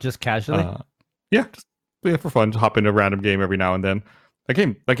Xbox. Just casually? Yeah, for fun. Just hop into a random game every now and then.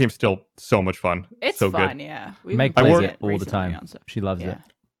 That game's still so much fun. It's so fun, good. yeah. We've Meg been plays playing it all the recently time. on stuff. She loves Yeah. it.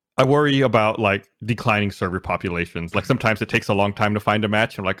 I worry about like declining server populations. Like sometimes it takes a long time to find a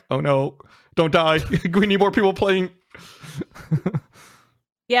match. I'm like, oh no, don't die. We need more people playing.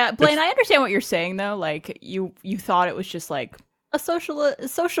 Yeah, Blaine, I understand what you're saying though. Like you thought it was just like a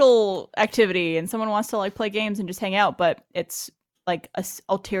social activity and someone wants to like play games and just hang out, but it's like a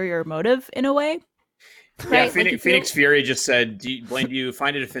ulterior motive in a way. Yeah, Right? Phoenix Fury just said, Blaine, do you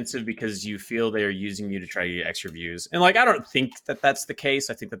find it offensive because you feel they are using you to try to get extra views? And like, I don't think that that's the case.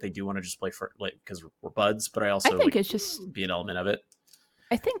 I think that they do want to just play for like because we're buds, but I also think it's just be an element of it.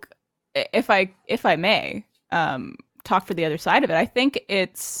 I think if I may talk for the other side of it, I think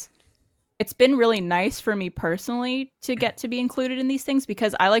it's been really nice for me personally to get to be included in these things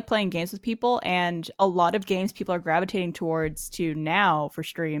because I like playing games with people, and a lot of games people are gravitating towards to now for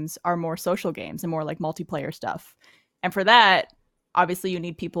streams are more social games and more like multiplayer stuff. And for that, obviously you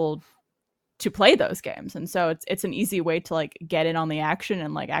need people to play those games. And so it's an easy way to like get in on the action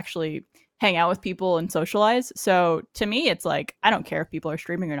and like actually hang out with people and socialize. So to me, it's like, I don't care if people are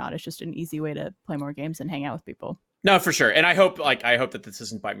streaming or not. It's just an easy way to play more games and hang out with people. No, for sure. And I hope that this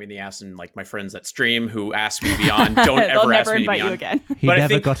doesn't bite me in the ass and like my friends that stream who ask me to be on don't ever ask me to be invite on. you again. He But I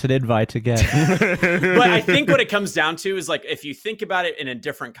never think- got an invite again. But I think what it comes down to is like if you think about it in a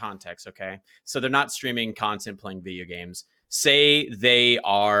different context, okay? So they're not streaming content playing video games. Say they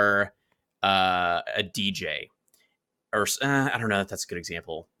are a DJ or I don't know if that's a good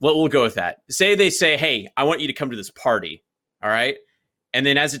example. We'll go with that. Say they say, "Hey, I want you to come to this party." All right? And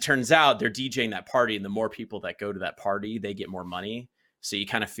then as it turns out, they're DJing that party, and the more people that go to that party, they get more money. So you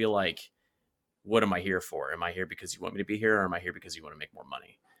kind of feel like, what am I here for? Am I here because you want me to be here, or am I here because you want to make more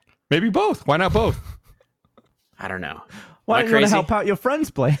money? Maybe both. Why not both? I don't know. Why Am I don't you want to crazy? help out your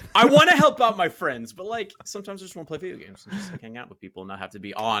friends, Blaine? I want to help out my friends, but like sometimes I just want to play video games and just like hang out with people and not have to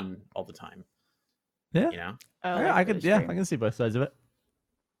be on all the time. Yeah. You know? I can see both sides of it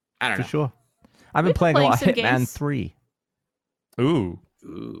I don't for know. sure. I've been We've been playing a lot of playing some Hitman games. 3. Ooh.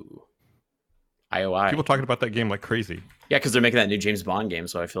 Ooh. IOI. People talking about that game like crazy. Yeah, because they're making that new James Bond game,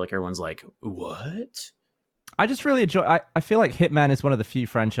 so I feel like everyone's like, what? I just really enjoy. I feel like Hitman is one of the few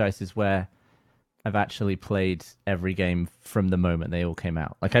franchises where I've actually played every game from the moment they all came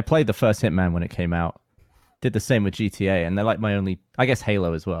out. Like I played the first Hitman when it came out. Did the same with GTA, and they're like my only. I guess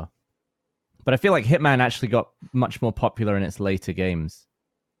Halo as well. But I feel like Hitman actually got much more popular in its later games,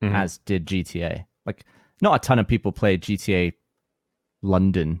 as did GTA. Like not a ton of people played GTA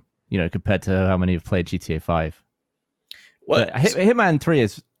London, compared to how many have played GTA 5. What? But Hitman 3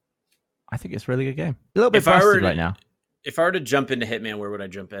 is, I think it's a really good game. A little bit If I were busted to- right now. If I were to jump into Hitman, where would I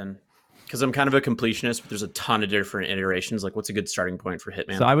jump in? Because I'm kind of a completionist, but there's a ton of different iterations. Like, what's a good starting point for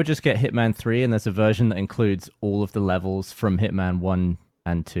Hitman? So I would just get Hitman 3, and there's a version that includes all of the levels from Hitman 1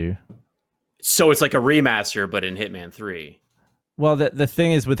 and 2. So it's like a remaster, but in Hitman 3. Well, the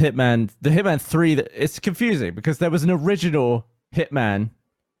thing is with the Hitman 3, it's confusing because there was an original Hitman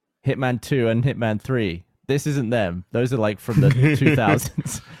 2, and Hitman 3. This isn't them. Those are like from the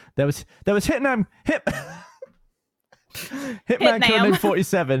 2000s. There was Hitman Codename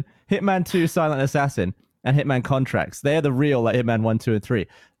 47, Hitman 2 Silent Assassin, and Hitman Contracts. They're the real like Hitman 1, 2, and 3.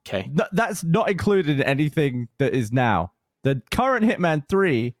 Okay. That's not included in anything that is now. The current Hitman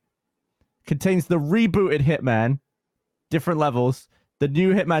 3 contains the rebooted Hitman, different levels, the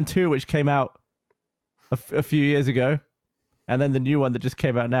new Hitman 2, which came out a few years ago, and then the new one that just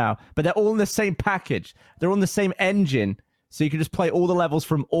came out now. But they're all in the same package. They're on the same engine, so you can just play all the levels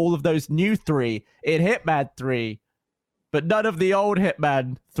from all of those new 3 in Hitman 3, but none of the old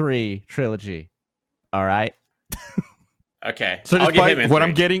Hitman 3 trilogy. All right? Okay. So I'll just get buy, Hitman what 3.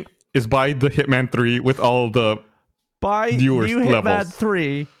 I'm getting is buy the Hitman 3 with all the Buy Viewers new Hitman levels.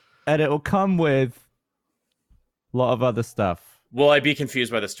 3, and it will come with a lot of other stuff. Will I be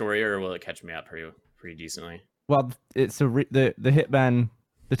confused by the story, or will it catch me up pretty decently? Well, it's the Hitman,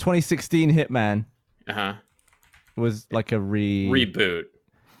 the 2016 Hitman Uh-huh. was like a Reboot.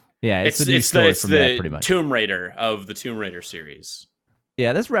 Yeah, it's a new story from there, pretty much. Tomb Raider of the Tomb Raider series.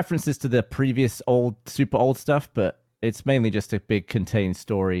 Yeah, there's references to the previous super old stuff, but it's mainly just a big contained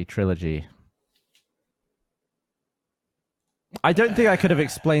story trilogy. I don't think I could have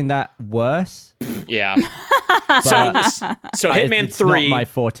explained that worse. Yeah. But so Hitman it's 3 not my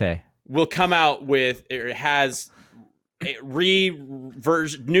forte. will come out with, it has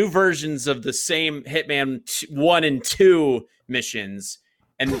new versions of the same Hitman 1 and 2 missions.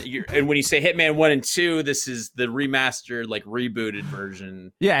 And when you say Hitman 1 and 2, this is the remastered, like rebooted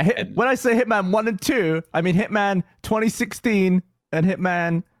version. Yeah, And- when I say Hitman 1 and 2, I mean Hitman 2016 and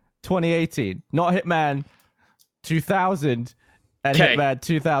Hitman 2018, not Hitman 2000 and 'Kay. Hitman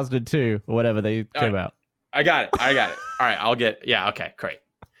 2002 or whatever they came out. I got it. All right, I'll get. Yeah, okay, great.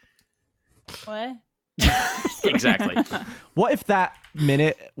 What? Exactly. What if that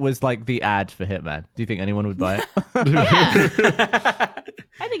minute was like the ad for Hitman? Do you think anyone would buy it?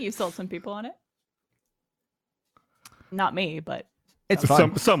 I think you sold some people on it. Not me, but It's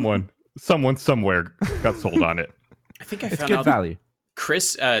fun. Someone somewhere got sold on it. I think I It's found good out value.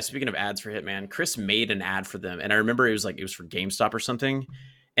 Chris, speaking of ads for Hitman, Chris made an ad for them, and I remember it was for GameStop or something.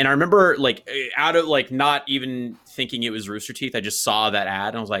 And I remember out of not even thinking it was Rooster Teeth, I just saw that ad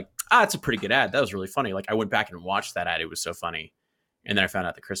and I was like, it's a pretty good ad. That was really funny. I went back and watched that ad. It was so funny. And then I found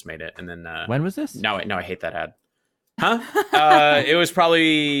out that Chris made it. And then When was this? now I hate that ad. Huh? It was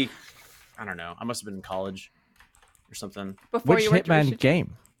probably, I don't know. I must have been in college or something before Which you went to Hitman Rooster Teeth?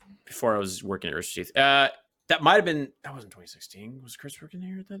 game? before I was working at Rooster Teeth. That might have been, that wasn't 2016. Was Chris working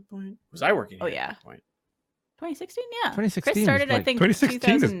here at that point? Was I working here Oh, yeah. at that point? 2016, yeah. 2016 Chris started, was I like- think,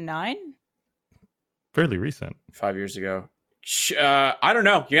 2016 is- 2009. Fairly recent. 5 years ago. I don't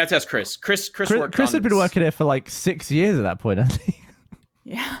know. You have to ask Chris. Chris worked Chris on had been working here for like 6 years at that point, I think.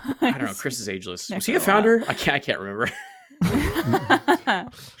 Yeah. I don't know. Chris is ageless. Next Was he a for a founder? I can't remember.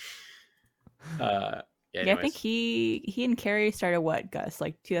 Yeah, I anyways. think he and Carrie started what, Gus?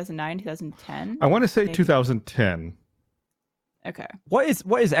 Like 2009, 2010? I want to say Maybe. 2010. Okay. What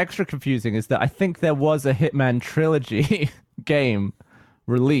is extra confusing is that I think there was a Hitman trilogy game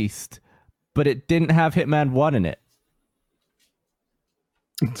released, but it didn't have Hitman 1 in it.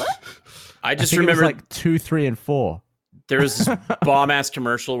 I just I think remember it was like 2, 3, and 4. there was this bomb ass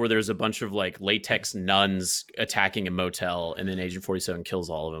commercial where there's a bunch of latex nuns attacking a motel, and then Agent 47 kills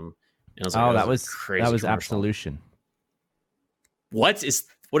all of them. And I was like, Oh, that that was crazy. that was commercial. Absolution. What is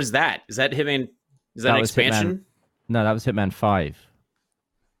that? Is that Hitman? Is that an was expansion? No, that was Hitman 5.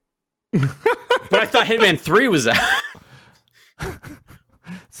 But I thought Hitman 3 was that.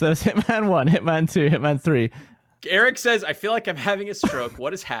 So it's Hitman 1, Hitman 2, Hitman 3. Eric says, I feel like I'm having a stroke.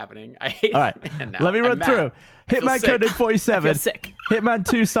 What is happening? I hate All right, Hitman now. let me I'm run mad. through. feel Hitman sick. Code I 47, feel sick. Hitman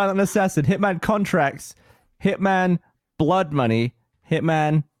 2 Silent Assassin, Hitman Contracts, Hitman Blood Money,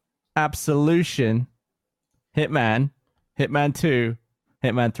 Hitman Absolution, Hitman 2,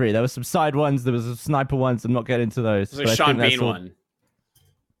 Hitman 3. There were some side ones, there was some sniper ones. I'm not getting into those. There's but a I Sean think that's Bean all- one.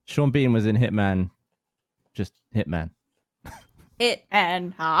 Sean Bean was in Hitman, just Hitman.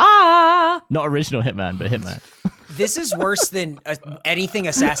 Hitman. Not original Hitman, but Hitman. This is worse than anything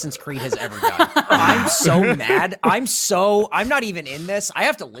Assassin's Creed has ever done. I'm so mad. I'm not even in this. I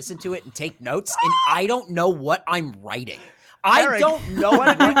have to listen to it and take notes, and I don't know what I'm writing. I Eric, don't know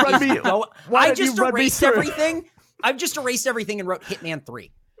why don't you what run is me- going. why I don't you just run me erased through? everything. I've just erased everything and wrote Hitman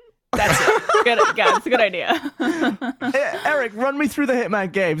 3. That's it. Good, yeah, it's a good idea. Eric, run me through the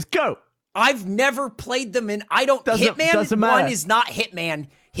Hitman games. Go. I've never played them, and I don't. Doesn't Hitman 1 matter. is not Hitman.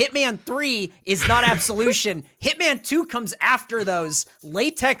 Hitman 3 is not Absolution. Hitman 2 comes after those.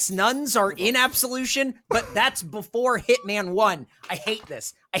 Latex nuns are in Absolution, but that's before Hitman 1. I hate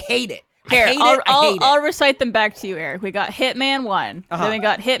this. I hate it. Here, I hate it. I hate I'll it. recite them back to you, Eric. We got Hitman 1. Then we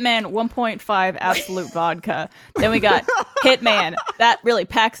got Hitman 1.5 Absolute Vodka. Then we got Hitman. That really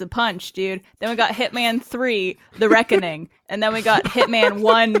packs a punch, dude. Then we got Hitman 3, The Reckoning. And then we got Hitman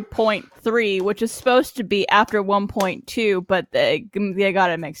 1.3, which is supposed to be after 1.2, but they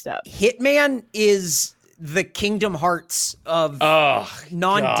got it mixed up. Hitman is the Kingdom Hearts of Oh,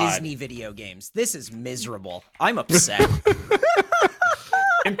 non-Disney video games. This is miserable. I'm upset.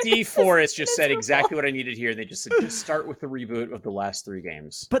 Empty Forest just said exactly what I needed here. They just said, just start with the reboot of the last 3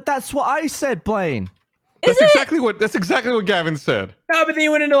 games. But that's what I said, Blaine. That's exactly what Gavin said. No, but then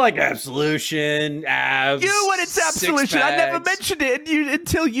you went into Absolution, Abs. You went into Absolution. I never mentioned it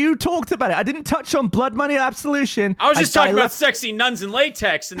until you talked about it. I didn't touch on Blood Money or Absolution. I was just talking about left- sexy nuns in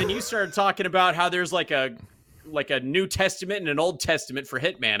latex, and then you started talking about how there's like a New Testament and an Old Testament for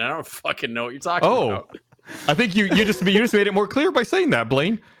Hitman. I don't fucking know what you're talking about. I think you just made it more clear by saying that,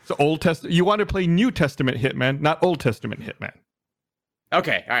 Blaine. So you want to play New Testament Hitman, not Old Testament Hitman.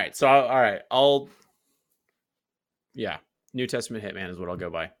 Okay, all right. So yeah, New Testament Hitman is what I'll go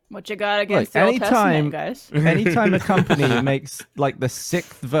by. What you got against Look, the Old Testament, guys? Anytime a company makes like the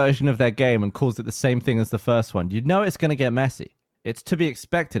 6th version of their game and calls it the same thing as the first one, you know it's going to get messy. It's to be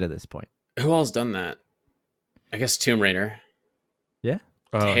expected at this point. Who all's done that? I guess Tomb Raider. Yeah.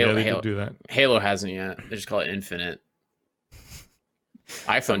 Halo- they Halo. did do that. Halo hasn't yet. They just call it Infinite.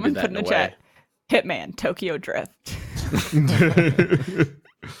 iPhone Someone did that put in in a the way. chat. Hitman, Tokyo Drift.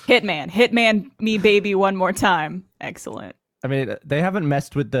 Hitman, me baby one more time. Excellent. I mean, they haven't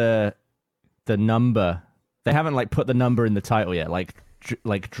messed with the number. They haven't like put the number in the title yet, like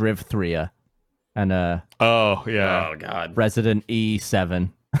Driv 3. and Oh yeah. Oh God. Resident E7.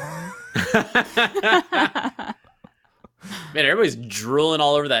 Man, everybody's drooling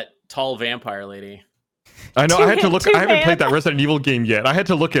all over that tall vampire lady. I know. I had to look. I haven't Two-man. played that Resident Evil game yet. I had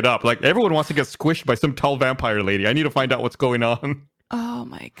to look it up. Like everyone wants to get squished by some tall vampire lady. I need to find out what's going on. Oh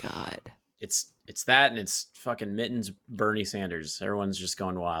my God. It's that, and it's fucking Mittens Bernie Sanders. Everyone's just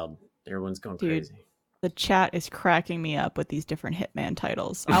going wild. Everyone's going Dude. crazy. The chat is cracking me up with these different Hitman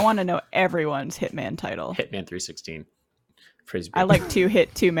titles. I want to know everyone's Hitman title. Hitman 316. Praise be. I like to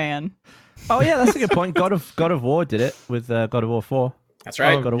hit two man. Oh yeah, that's a good point. God of War did it with God of War 4. That's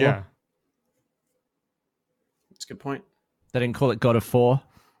right. God of Yeah. War. That's a good point. They didn't call it God of 4.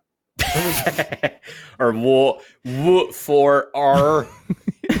 Or war for R.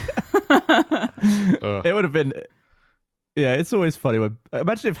 It would have been. Yeah, it's always funny when.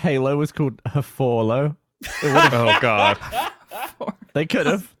 Imagine if Halo was called Hafolo. Oh God. They could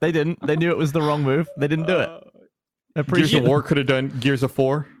have. They didn't. They knew it was the wrong move. They didn't do it. Gears Appreciate of War could have done Gears of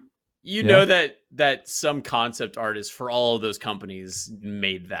 4. You Yeah. know that some concept artists for all of those companies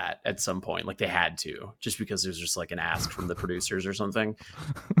made that at some point, like they had to, just because there's just like an ask from the producers or something.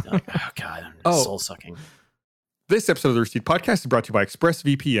 They're like, oh God, I'm soul sucking. This episode of the Rooster Teeth Podcast is brought to you by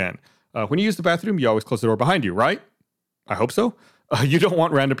ExpressVPN. When you use the bathroom, you always close the door behind you, right? I hope so. You don't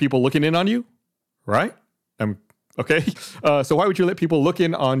want random people looking in on you, right? Okay. So why would you let people look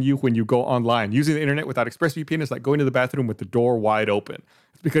in on you when you go online? Using the internet without ExpressVPN is like going to the bathroom with the door wide open.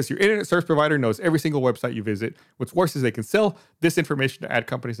 It's because your internet service provider knows every single website you visit. What's worse is they can sell this information to ad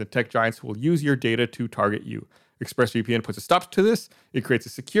companies and tech giants who will use your data to target you. ExpressVPN puts a stop to this. It creates a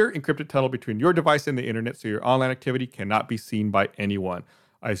secure, encrypted tunnel between your device and the internet so your online activity cannot be seen by anyone.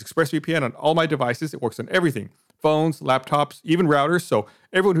 I use ExpressVPN on all my devices. It works on everything. Phones, laptops, even routers, so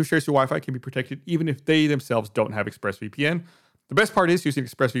everyone who shares your Wi-Fi can be protected even if they themselves don't have ExpressVPN. The best part is using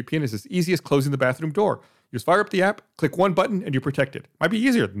ExpressVPN is as easy as closing the bathroom door. You just fire up the app, click one button, and you're protected. Might be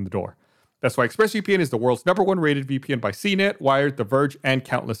easier than the door. That's why ExpressVPN is the world's #1 rated VPN by CNET, Wired, The Verge, and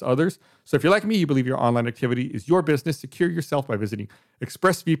countless others. So if you're like me, you believe your online activity is your business, secure yourself by visiting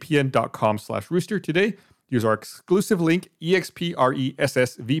expressvpn.com/rooster today. Use our exclusive link,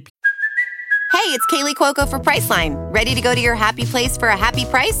 EXPRESSVPN. Hey, it's Kaylee Cuoco for Priceline. Ready to go to your happy place for a happy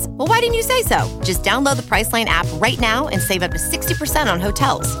price? Well, why didn't you say so? Just download the Priceline app right now and save up to 60% on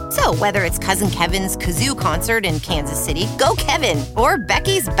hotels. So whether it's Cousin Kevin's Kazoo Concert in Kansas City, go Kevin, or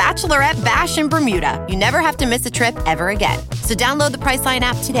Becky's Bachelorette Bash in Bermuda, you never have to miss a trip ever again. So download the Priceline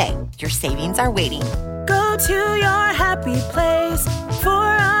app today. Your savings are waiting. Go to your happy place for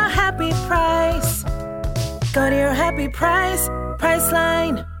a happy price. Go to your happy price,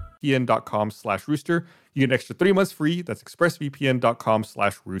 Priceline. ExpressVPN.com/rooster. You get an extra 3 months free. That's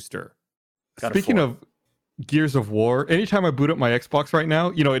ExpressVPN.com/rooster. Speaking of Gears of War, anytime I boot up my Xbox right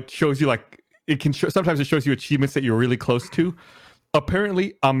now, it shows you sometimes it shows you achievements that you're really close to.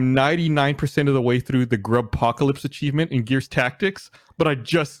 Apparently, I'm 99% of the way through the Grubpocalypse achievement in Gears Tactics, but I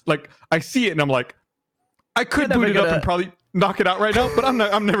just I see it and I'm like, I could boot it up and probably knock it out right now, but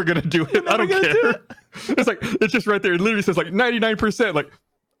I'm never gonna do it. I don't care. It's just right there. It literally says 99%.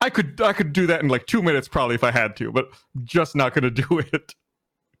 I could do that in 2 minutes probably if I had to, but just not going to do it.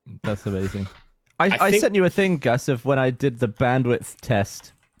 That's amazing. I sent you a thing, Gus, of when I did the bandwidth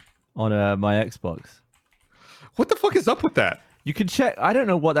test on my Xbox. What the fuck is up with that? You can check. I don't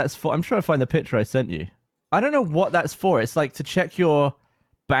know what that's for. I'm trying to find the picture I sent you. I don't know what that's for. It's to check your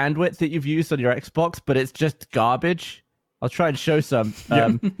bandwidth that you've used on your Xbox, but it's just garbage. I'll try and show some.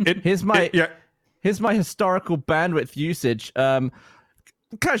 Here's my historical bandwidth usage.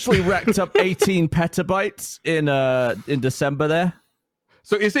 Casually racked up 18 petabytes in December there.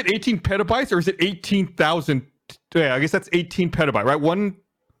 So is it 18 petabytes or is it 18,000? Yeah, I guess that's 18 petabyte, right?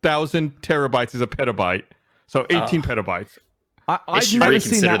 1,000 terabytes is a petabyte. So 18 petabytes. I've never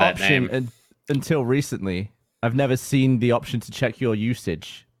seen that option until recently. I've never seen the option to check your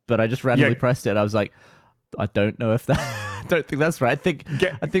usage, but I just randomly pressed it. I was like, I don't know if that. I don't think that's right. I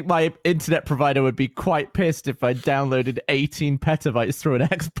think my internet provider would be quite pissed if I downloaded 18 petabytes through an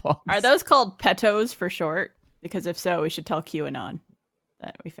Xbox. Are those called petos for short? Because if so, we should tell QAnon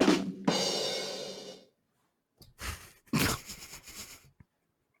that we found them.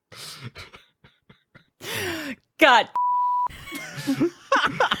 God.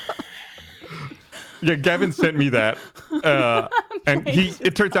 Yeah, Gavin sent me that, and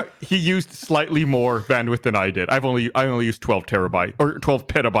it turns out he used slightly more bandwidth than I did. I only used 12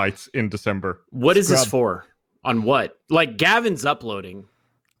 petabytes in December. What is this for? On what? Gavin's uploading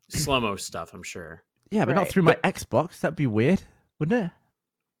slow-mo stuff, I'm sure. Yeah, but not through my Xbox. That'd be weird, wouldn't it?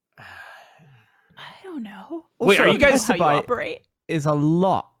 I don't know. Wait, Also, are you guys how you operate? Is a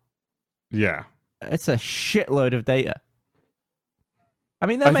lot. Yeah. it's a shitload of data. I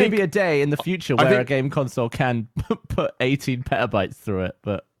mean, there may be a day in the future where a game console can put 18 petabytes through it,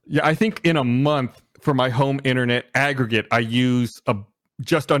 but yeah, I think in a month for my home internet aggregate, I use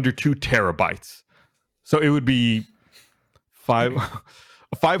just under 2 terabytes. So it would be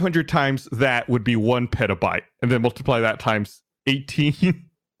 500 times that would be 1 petabyte, and then multiply that times 18.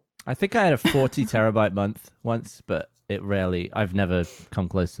 I think I had a 40 terabyte month once, but I've never come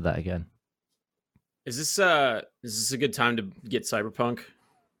close to that again. Is this a good time to get Cyberpunk?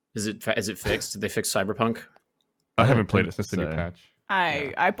 Is it fixed? Did they fix Cyberpunk? I haven't played it since the new patch.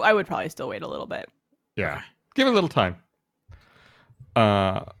 I would probably still wait a little bit. Yeah, give it a little time.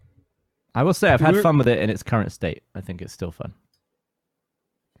 I will say I've had fun with it in its current state. I think it's still fun.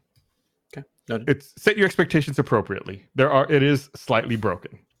 Okay, noted. It's set your expectations appropriately. It is slightly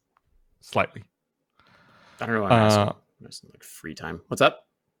broken, slightly. I don't know why I'm asking. Like free time. What's up?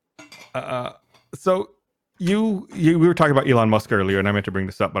 So we were talking about Elon Musk earlier, and I meant to bring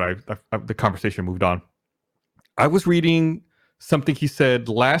this up, but the conversation moved on. I was reading something he said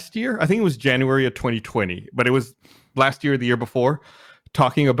last year. I think it was January of 2020, but it was last year or the year before,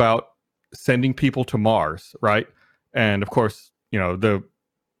 talking about sending people to Mars, right? And of course, the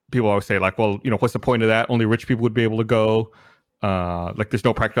people always say like, well, what's the point of that? Only rich people would be able to go. Like there's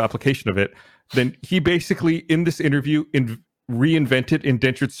no practical application of it. Then he basically, in this interview, reinvented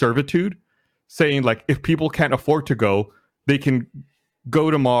indentured servitude, saying like, if people can't afford to go, they can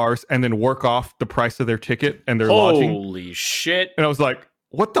go to Mars and then work off the price of their ticket and their lodging. Holy shit. And I was like,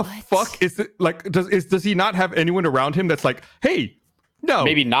 what the fuck is it? Like, does he not have anyone around him that's like, hey, no,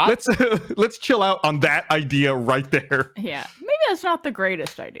 maybe not. Let's chill out on that idea right there. Yeah, maybe that's not the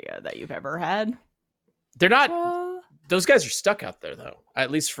greatest idea that you've ever had. They're not. Those guys are stuck out there though.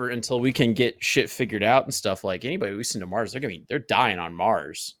 At least until we can get shit figured out and stuff. Like anybody we send to Mars, they're dying on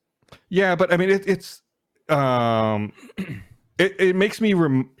Mars. Yeah, but I mean, it makes me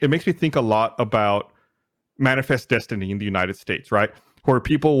think a lot about Manifest Destiny in the United States, right? Where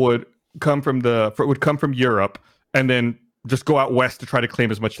people would come from Europe and then just go out west to try to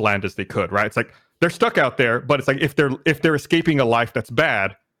claim as much land as they could, right? It's like they're stuck out there, but it's like if they're escaping a life that's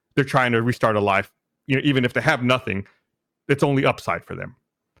bad, they're trying to restart a life. Even if they have nothing, it's only upside for them.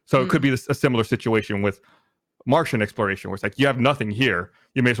 So it could be a similar situation with Martian exploration, where it's like you have nothing here,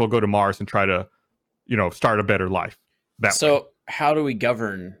 you may as well go to Mars and try to, start a better life. So how do we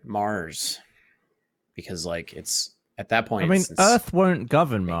govern Mars? Because like it's at that point. I mean, Earth won't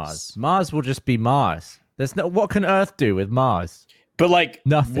govern Mars. Mars will just be Mars. What can Earth do with Mars? But like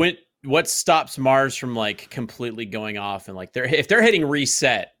nothing. What stops Mars from like completely going off and like if they're hitting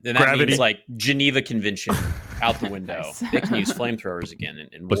reset, then that means like Geneva Convention out the window. Nice. They can use flamethrowers again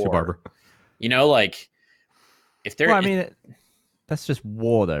in war. Barbara. Like if they're. Well, I mean, that's just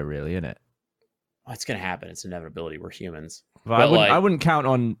war, though, really, isn't it? Well, it's gonna happen. It's inevitability. We're humans. But I wouldn't count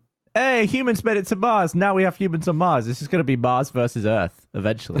on. Hey, humans made it to Mars. Now we have humans on Mars. This is going to be Mars versus Earth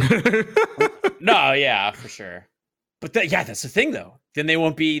eventually. No, yeah, for sure. But that's the thing, though. Then they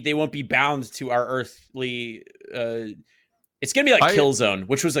won't be bound to our earthly. It's gonna be like Killzone,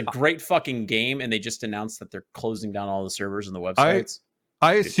 which was a great fucking game, and they just announced that they're closing down all the servers and the websites.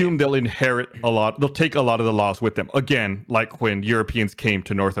 I assume they'll inherit a lot. They'll take a lot of the laws with them. Again, like when Europeans came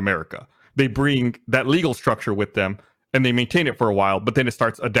to North America, they bring that legal structure with them, and they maintain it for a while. But then it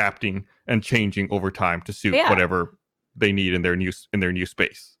starts adapting and changing over time to suit whatever they need in their new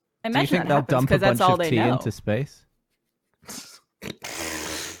space. Do you think they'll dump a bunch of tea into space?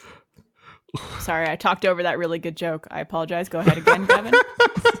 Sorry, I talked over that really good joke. I apologize. Go ahead again, Kevin.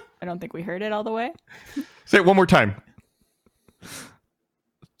 I don't think we heard it all the way. Say it one more time.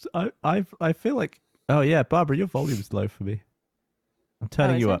 I feel like, oh yeah, Barbara, your volume's low for me. I'm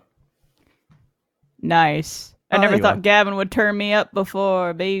turning you up. Nice. I never thought Gavin would turn me up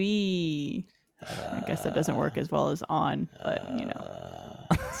before, baby. I guess that doesn't work as well as on, but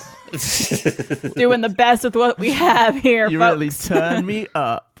doing the best with what we have here. You folks. Really turn me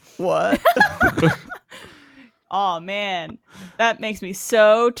up. What? Oh man, that makes me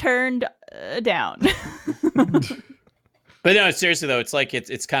so turned down. But no, seriously though, it's like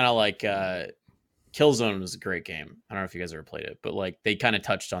it's kind of like Killzone was a great game. I don't know if you guys ever played it, but like they kind of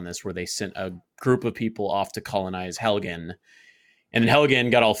touched on this where they sent a group of people off to colonize Helgen, and then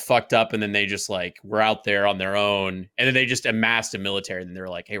Helgen got all fucked up, and then they just like were out there on their own, and then they just amassed a military, and then they were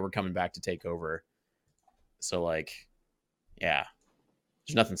like, "Hey, we're coming back to take over." So like, yeah,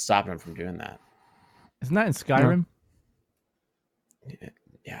 there's nothing stopping them from doing that. Isn't that in Skyrim?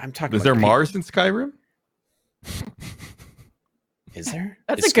 Yeah, I'm talking. Is there Mars in Skyrim? Is there?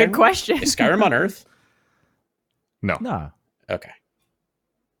 That's a good question. Is Skyrim on Earth? No. No. Okay.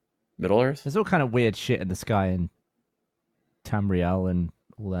 Middle Earth. There's all kind of weird shit in the sky in Tamriel and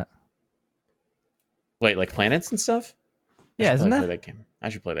all that. Wait, like planets and stuff? Yeah, isn't Play there? that game. I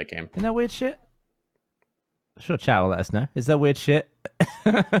should play that game. Isn't that weird shit? Sure, chat will let us know. Is there weird shit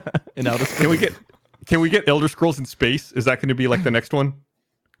in Elder Scrolls? Can we get Elder Scrolls in space? Is that going to be like the next one?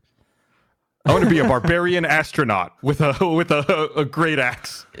 I want to be a barbarian astronaut with a great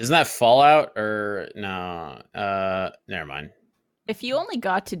axe. Isn't that Fallout or no? Never mind. If you only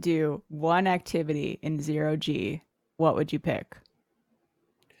got to do one activity in 0G, what would you pick?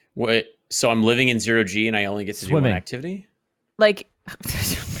 Wait, so I'm living in 0G and I only get to do one activity? Like,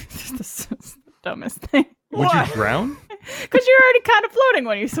 this is the dumbest thing. Would you drown? Because you're already kind of floating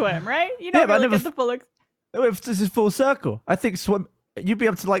when you swim, right? You don't really get the full. If this is full circle, I think you'd be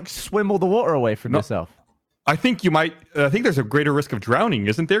able to like swim all the water away from yourself. I think you might. I think there's a greater risk of drowning,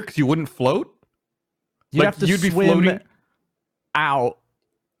 isn't there? Because you wouldn't float. You'd have to you'd swim be floating out,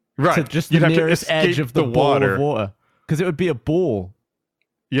 right? To just the you'd nearest edge of the ball water. of water, because it would be a ball.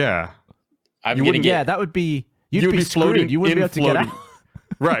 Yeah, that would be. You'd be floating. You wouldn't be able to get out.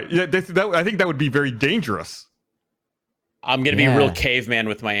 Right. Yeah. I think that would be very dangerous. I'm going to be real caveman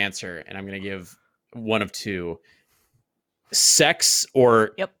with my answer, and I'm going to give one of two. Sex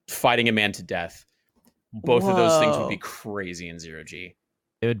or fighting a man to death. Both of those things would be crazy in 0G.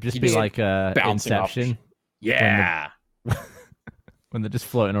 It would just be like Inception. Yeah. When they're just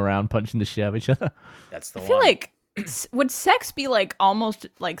floating around, punching the shit out of each other. That's the I one. feel like, would sex be like almost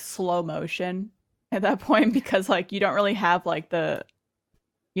like slow motion at that point? Because like you don't really have like the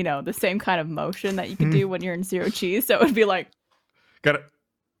same kind of motion that you could do when you're in 0G. So it would be like, gotta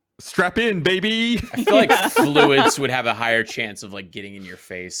strap in, baby. I feel like fluids would have a higher chance of like getting in your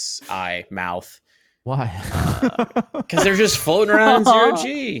face, eye, mouth. Why? Because they're just floating around in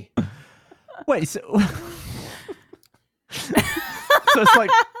 0G. Wait, so it's like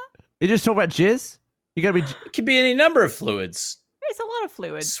you just talk about jizz? You gotta be. It could be any number of fluids. there's a lot of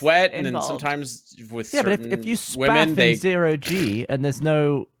fluids. Sweat, and involved. then sometimes with but certain if you spaff women, in they 0G and there's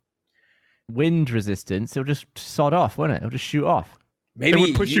no wind resistance, it'll just sod off, won't it? It'll just shoot off. maybe It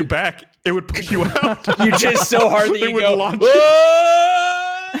would push you back. It would push you out. You just so hard that It you would go. launch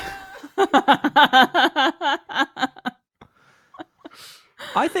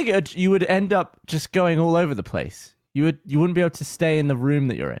I think you would end up just going all over the place. You wouldn't be able to stay in the room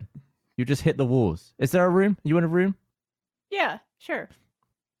that you're in. You just hit the walls. Is there a room? You in a room? Yeah, sure.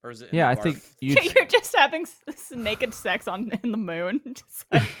 Or is it Yeah, I think You're just having naked sex in the moon, just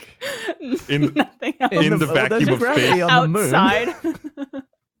like In- nothing else. in the vacuum of space. on the moon. outside.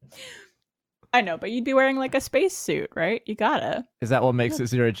 I know, but you'd be wearing like a spacesuit, right? You gotta. Is that what makes it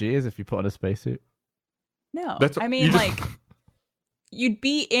 0G? Is if you put on a spacesuit? No, That's- I you mean, just- like, you'd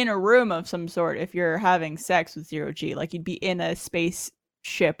be in a room of some sort if you're having sex with 0G. Like, you'd be in a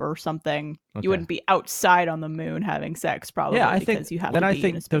spaceship or something. Okay. You wouldn't be outside on the moon having sex, probably. Yeah, I because think. you have Then to I be in a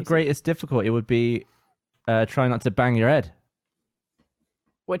think the spacesuit. greatest difficulty would be trying not to bang your head.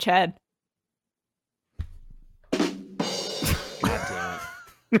 Which head?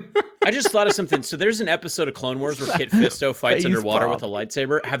 I just thought of something. So there's an episode of Clone Wars where Kit Fisto fights Face underwater palm. with a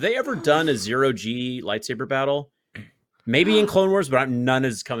lightsaber. Have they ever done a 0G lightsaber battle? Maybe in Clone Wars, but none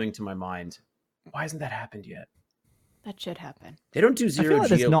is coming to my mind. Why hasn't that happened yet? That should happen. They don't do feel 0G like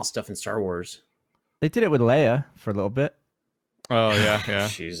there's not- stuff in Star Wars. They did it with Leia for a little bit, Oh yeah.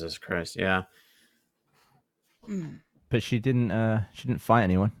 Jesus Christ, yeah. but she didn't fight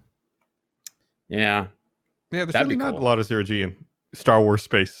anyone. Yeah, Yeah, there's That'd really be not cool. a lot of 0G in Star Wars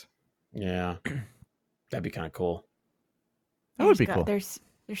space. yeah. That'd be kind of cool. That would be cool. There's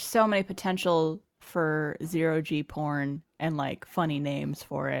so many potential for 0G porn and like funny names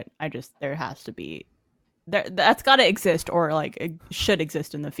for it. There has to be that's got to exist, or like it should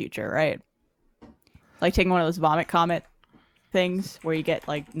exist in the future, right? Like taking one of those vomit comet things where you get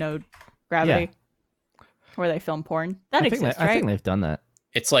like no gravity, where they film porn. That exists, I right? think they've done that.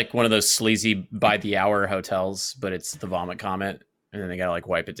 It's like one of those sleazy by the hour hotels, but it's the vomit comet, and then they gotta like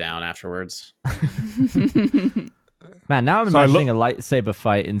wipe it down afterwards. Man, now I'm So I imagining a lightsaber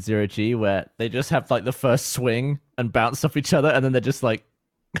fight in 0G where they just have like the first swing and bounce off each other, and then they're just like,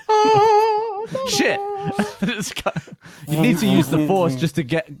 shit. You need to use the force just to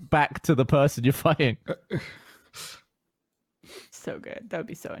get back to the person you're fighting. So good. That would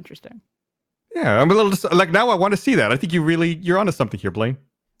be so interesting. Yeah, I'm a little like now. I want to see that. I think you're onto something here, Blaine.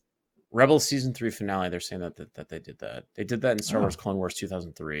 Rebels season 3 finale. They're saying that they did that. They did that in Star Wars Clone Wars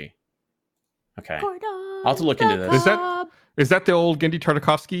 2003. Okay, I'll have to look into this. Is that the old Gendy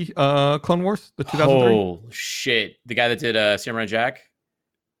Tartakovsky Clone Wars, the 2003? Oh shit! The guy that did Samurai Jack.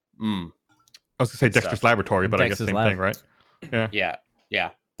 I was gonna say Dexter's stuff. Laboratory, but I guess Dexter's same Lab. thing, right? Yeah. Yeah.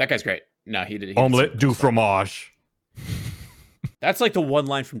 That guy's great. No, he did. Omelette du fromage. That's like the one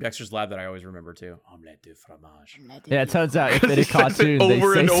line from Dexter's Lab that I always remember too. Omelette du fromage. Yeah, it turns out if in a cartoon they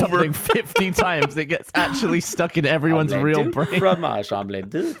say something 50 times, it gets actually stuck in everyone's real brain. Fromage,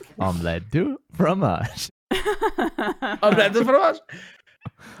 omelette du. Omelette du fromage. Omelette du fromage.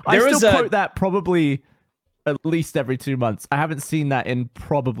 I still quote that probably at least every 2 months. I haven't seen that in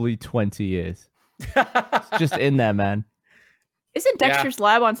probably 20 years. It's just in there, man. Isn't Dexter's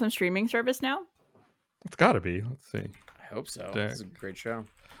Lab on some streaming service now? It's got to be. Let's see. I hope so. It's a great show.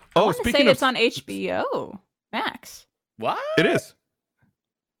 Oh, speaking of, it's on HBO Max. What? It is.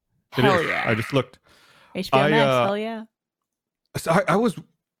 Hell yeah! I just looked. HBO Max. Hell yeah! So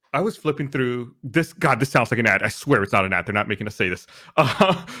I was flipping through this. God, this sounds like an ad. I swear it's not an ad. They're not making us say this.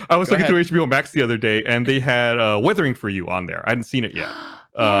 I was looking through HBO Max the other day, and they had Weathering for You on there. I hadn't seen it yet.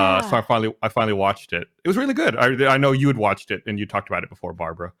 So I finally watched it. It was really good. I know you had watched it and you talked about it before,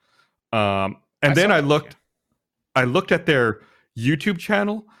 Barbara. And then I looked at their YouTube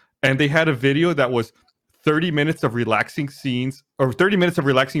channel, and they had a video that was 30 minutes of relaxing scenes or 30 minutes of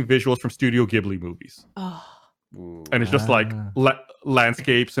relaxing visuals from Studio Ghibli movies. Oh. And it's just like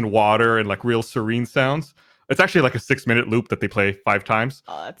landscapes and water and like real serene sounds. It's actually like a 6-minute loop that they play 5 times.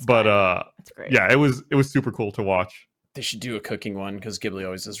 Oh, that's that's great. Yeah, it was super cool to watch. They should do a cooking one because Ghibli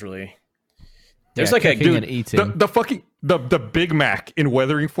always does really. There's like a dude, the Big Mac in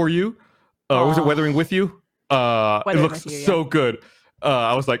Weathering for You. Was it Weathering with You? It looks so good.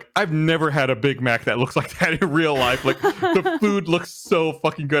 I was like, I've never had a Big Mac that looks like that in real life. Like the food looks so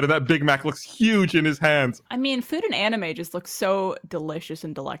fucking good, and that Big Mac looks huge in his hands. I mean, food in anime just looks so delicious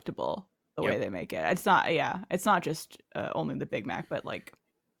and delectable the way they make it. It's not just only the Big Mac, but like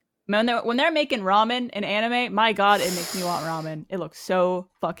when they're making ramen in anime, my god, it makes me want ramen. It looks so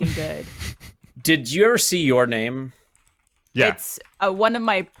fucking good. Did you ever see Your Name? Yeah, it's one of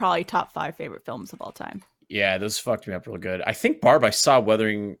my probably top 5 favorite films of all time. Yeah, those fucked me up real good. I think, Barb, I saw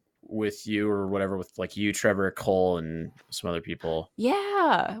Weathering with You or whatever with like you, Trevor, Cole, and some other people.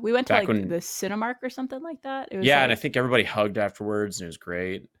 Yeah, we went to like the Cinemark or something like that. It was and I think everybody hugged afterwards, and it was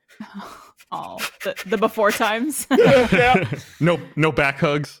great. Oh, the before times. Yeah. No back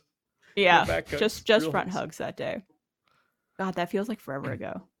hugs. Yeah, no back hugs. just front hugs that day. God, that feels like forever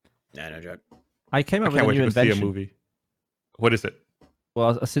ago. Nah, no joke. I came up with a new invention. See a movie. What is it?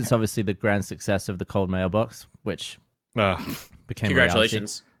 Well, since obviously the grand success of the cold mailbox, which became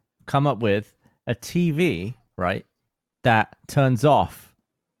congratulations, reality, come up with a TV, right, that turns off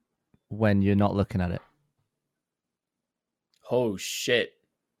when you're not looking at it. Oh shit!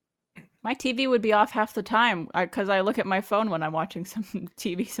 My TV would be off half the time because I look at my phone when I'm watching some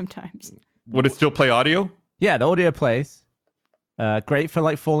TV sometimes. Would it still play audio? Yeah, the audio plays. Great for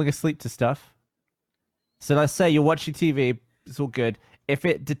like falling asleep to stuff. So let's say you're watching TV, it's all good. If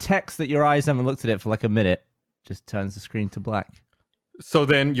it detects that your eyes haven't looked at it for like a minute, just turns the screen to black. So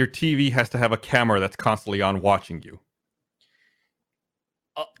then your TV has to have a camera that's constantly on watching you.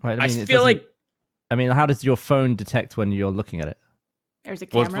 Right, I feel like... I mean, how does your phone detect when you're looking at it? There's a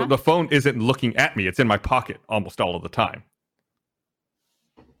camera? Well, the phone isn't looking at me. It's in my pocket almost all of the time.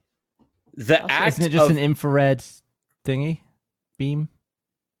 Isn't it just an infrared thingy? Beam?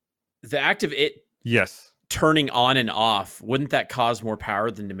 The act of it... Yes. Turning on and off, wouldn't that cause more power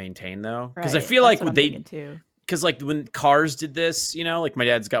than to maintain though? Because right. I feel That's like because like when cars did this, you know, like my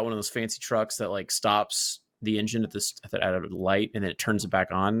dad's got one of those fancy trucks that like stops the engine at a light and then it turns it back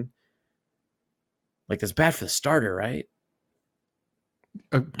on. Like that's bad for the starter, right?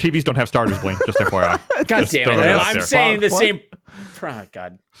 TVs don't have starters, Blaine. Just FYI. God damn it! I'm saying the same. Oh,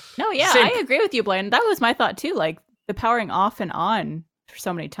 God. No, yeah, I agree with you, Blaine. That was my thought too. Like the powering off and on for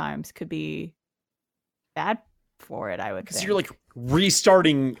so many times could be bad for it, I would think. Because you're like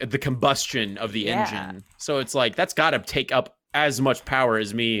restarting the combustion of the engine. So it's like that's got to take up as much power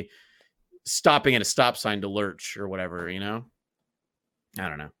as me stopping at a stop sign to lurch or whatever, you know? I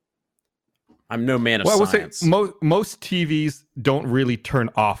don't know. I'm no man of science. I would say most TVs don't really turn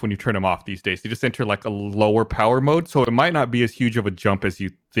off when you turn them off these days. They just enter like a lower power mode. So it might not be as huge of a jump as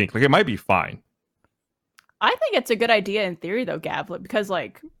you think. Like it might be fine. I think it's a good idea in theory though, Gav, because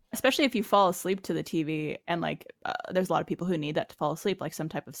like especially if you fall asleep to the TV and like there's a lot of people who need that to fall asleep, like some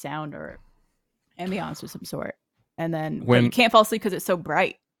type of sound or ambiance of some sort. And then when you can't fall asleep because it's so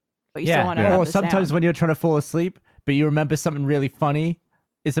bright, but you still want to have or the sometimes sound. When you're trying to fall asleep, but you remember something really funny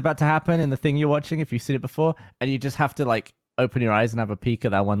is about to happen in the thing you're watching if you've seen it before, and you just have to like open your eyes and have a peek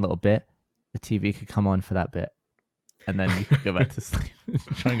at that one little bit, the TV could come on for that bit. And then you can go back to sleep.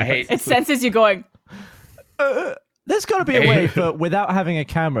 It senses you going... There's got to be a way for, without having a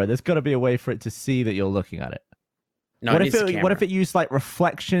camera, there's got to be a way for it to see that you're looking at it. No, what it if needs a what if camera. it used like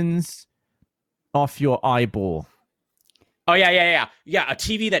reflections off your eyeball? Oh yeah. A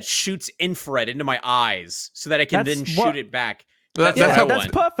TV that shoots infrared into my eyes so that I can then shoot it back. That's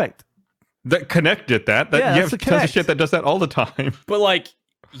perfect. That connected that. You have tons of shit that does that all the time. But like,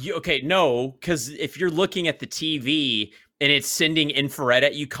 no, because if you're looking at the TV and it's sending infrared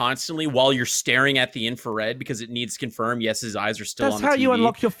at you constantly while you're staring at the infrared because it needs to confirm, yes, his eyes are still on the TV. That's how you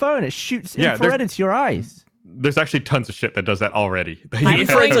unlock your phone. It shoots infrared into your eyes. There's actually tons of shit that does that already. The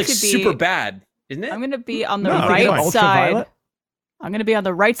infrared's like super bad, isn't it? I'm going to be on the right side. I'm going to be on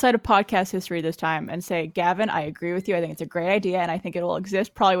the right side of podcast history this time and say, Gavin, I agree with you. I think it's a great idea, and I think it will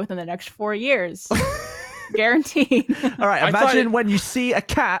exist probably within the next 4 years. Guaranteed. All right, imagine when you see a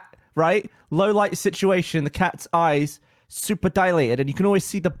cat, right? Low light situation, the cat's eyes super dilated, and you can always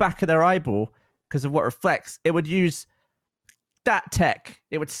see the back of their eyeball because of what reflects. It would use that tech.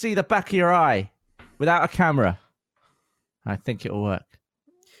 It would see the back of your eye without a camera. I think it'll work.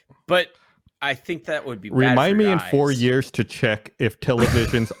 But I think that would be bad Remind for me your in eyes. 4 years to check if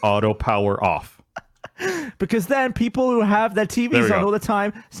television's auto power off. Because then people who have their TVs on all the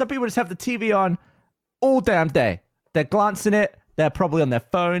time, some people just have the TV on all damn day. They're glancing it. They're probably on their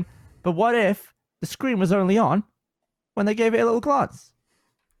phone. But what if the screen was only on when they gave it a little glance?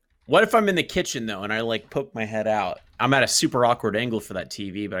 What if I'm in the kitchen though and I like poke my head out? I'm at a super awkward angle for that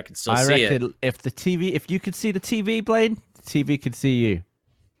TV, but I can still see it. If you could see the TV, Blade, the TV could see you.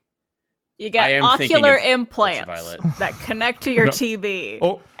 You got ocular implants that connect to your TV,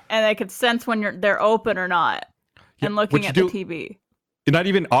 and they can sense when they're open or not, and looking at the TV. Not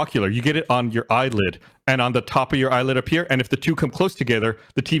even ocular. You get it on your eyelid and on the top of your eyelid up here. And if the two come close together,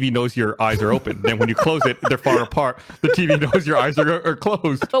 the TV knows your eyes are open. Then when you close it, they're far apart. The TV knows your eyes are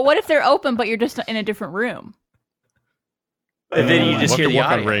closed. But what if they're open, but you're just in a different room? And then you just hear the work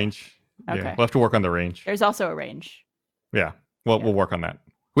audio. on range. Okay. Yeah, we'll have to work on the range. There's also a range. Yeah. Well, we'll work on that.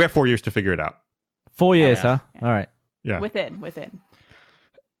 We have 4 years to figure it out. 4 years, huh? All right. Yeah. Within.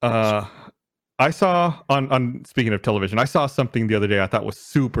 I saw on speaking of television, I saw something the other day I thought was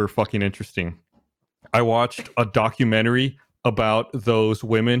super fucking interesting. I watched a documentary about those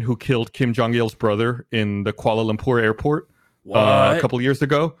women who killed Kim Jong-il's brother in the Kuala Lumpur airport a couple of years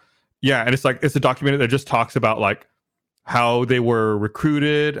ago. Yeah, and it's a documentary that just talks about like how they were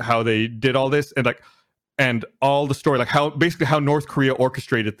recruited, how they did all this, and all the story, like how North Korea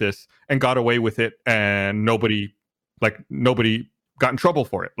orchestrated this and got away with it, and nobody got in trouble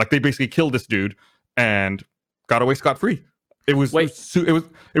for it. Like they basically killed this dude and got away scot-free.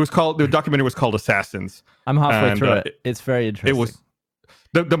 The documentary was called Assassins. I'm halfway through it. It's very interesting. It was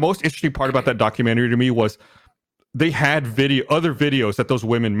the most interesting part about that documentary to me was they had other videos that those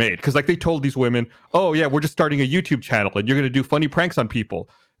women made, because like they told these women, oh yeah, we're just starting a YouTube channel and you're going to do funny pranks on people.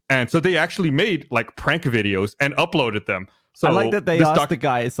 And so they actually made like prank videos and uploaded them. So I like that they asked the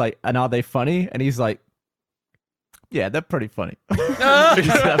guy, it's like, and are they funny? And he's like, yeah, they're pretty funny.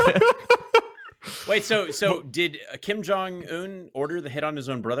 Wait, so did Kim Jong-un order the hit on his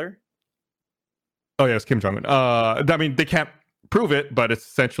own brother? Oh yeah, it's Kim Jong-un. I mean, they can't prove it, but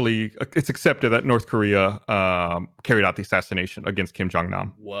it's accepted that North Korea carried out the assassination against Kim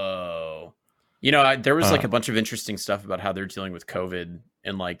Jong-nam. Whoa. You know, there was like a bunch of interesting stuff about how they're dealing with COVID,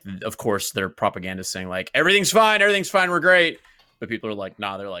 and like, of course, their propaganda saying like everything's fine, we're great, but people are like,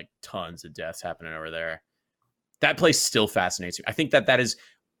 nah, there are like tons of deaths happening over there. That place still fascinates me. I think that is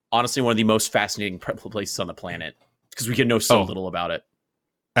honestly one of the most fascinating places on the planet because we can know so little about it.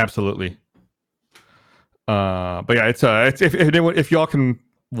 Absolutely. But yeah, it's if y'all can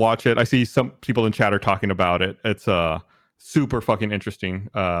watch it, I see some people in chat are talking about it. It's a super fucking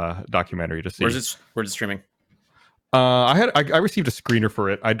interesting documentary to see. Where's it streaming? I received a screener for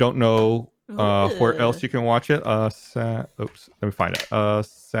it. I don't know where else you can watch it. Let me find it.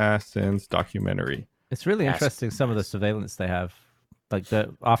 Assassins documentary. It's really interesting some of the surveillance they have. Like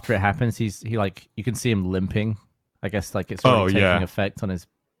after it happens, he you can see him limping. I guess like it's really taking effect on his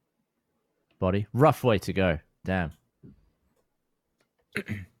body. Rough way to go. Damn. It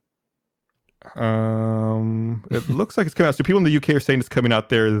looks like it's coming out. So people in the UK are saying it's coming out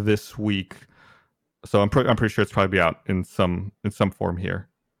there this week. So I'm pretty sure it's probably out in some form here.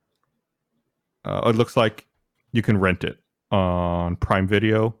 It looks like you can rent it on Prime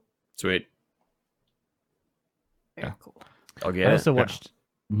Video. Sweet. Very cool. I also watched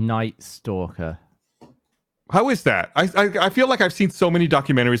Night Stalker. How is that? I feel like I've seen so many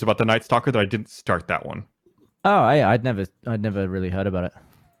documentaries about the Night Stalker that I didn't start that one. Oh, I'd never really heard about it.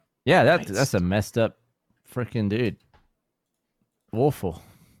 Yeah, that's a messed up freaking dude. Awful.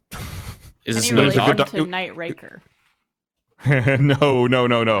 Is this relation to Night Raker? No. Oh,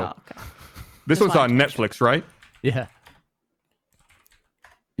 okay. This one's on Netflix, right? Yeah.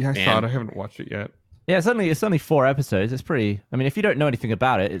 Yeah, I Man. saw it. I haven't watched it yet. Yeah, it's only 4 episodes. It's pretty. I mean, if you don't know anything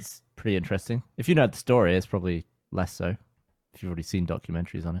about it, it's pretty interesting. If you know the story, it's probably less so. If you've already seen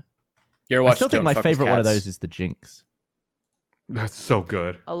documentaries on it. You ever I watch still think Don't my Fuck with favorite one of Cats? those is the Jinx. That's so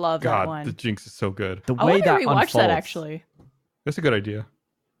good. I love that God, one. the Jinx is so good. The I way want to that rewatch unfolds. that actually. That's a good idea.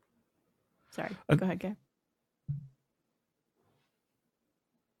 Sorry, Uh, go ahead, Gabe.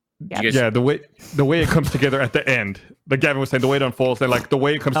 You guys- Yeah, the way it comes together at the end, like Gavin was saying, the way it unfolds, and like the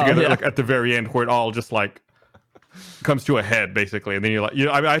way it comes together, yeah. like at the very end, where it all just like comes to a head, basically. And then you're like, I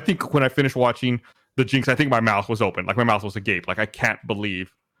mean, I think when I finished watching the Jinx, I think my mouth was open, like my mouth was agape, like I can't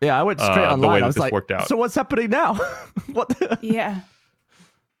believe. Yeah, I went straight the way online. that I was this like, worked out. so what's happening now? What? Yeah.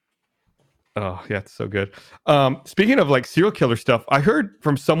 Oh yeah, it's so good. Speaking of like serial killer stuff, I heard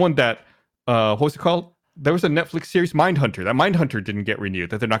from someone that what was it called? There was a Netflix series, Mindhunter. That Mindhunter didn't get renewed.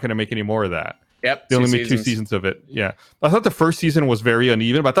 That they're not going to make any more of that. Yep. They two only made 2 seasons of it. Yeah, I thought the first season was very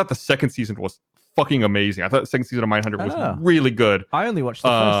uneven, but I thought the second season was fucking amazing. I thought the second season of Mindhunter was Oh. really good. I only watched the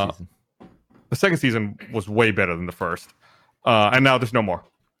first season. The second season was way better than the first, and now there's no more.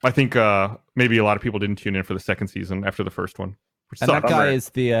 I think maybe a lot of people didn't tune in for the second season after the first one. Which And that sucked. guy is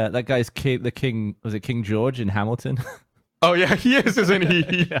that guy's the king. Was it King George in Hamilton? Oh yeah, he is, isn't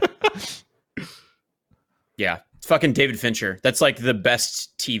he? Yeah, it's fucking David Fincher. That's like the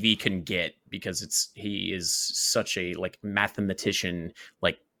best TV can get because he is such a like mathematician.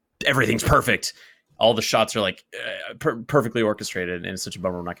 Like everything's perfect. All the shots are like perfectly orchestrated, and it's such a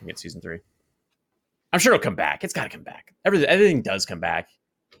bummer we're not gonna get season 3. I'm sure it'll come back. It's got to come back. Everything does come back.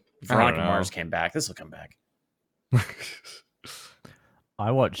 Veronica know. Mars came back. This will come back.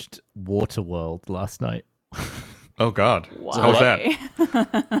 I watched Waterworld last night. Oh God, Why? so how's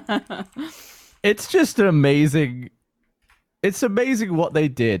that? It's just amazing. It's amazing what they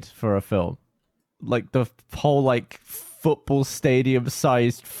did for a film. Like the whole like football stadium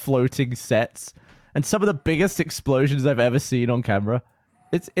sized floating sets and some of the biggest explosions I've ever seen on camera.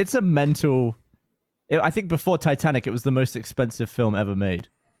 It's a mental. I think before Titanic, it was the most expensive film ever made.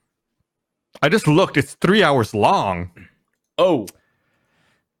 I just looked. It's 3 hours long. Oh,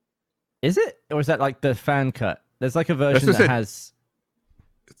 Is it? Or is that like the fan cut? There's like a version just that it. has.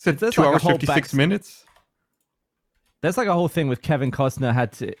 It said There's 2 like a hours whole 56 back- minutes. There's like a whole thing with Kevin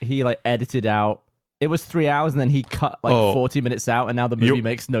Costner he like edited out. It was 3 hours and then he cut like 40 minutes out, and now the movie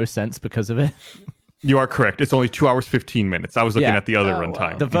makes no sense because of it. You are correct. It's only 2 hours 15 minutes. I was looking Yeah. at the other Oh,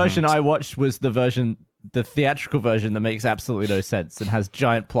 runtime. wow. The version I watched was the theatrical version that makes absolutely no sense and has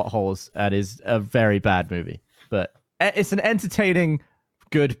giant plot holes and is a very bad movie. But it's an entertaining,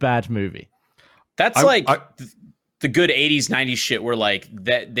 good, bad movie. that's I- the good 80s, 90s shit where like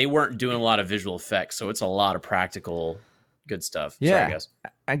that they weren't doing a lot of visual effects, so it's a lot of practical good stuff. Yeah. Sorry, guys.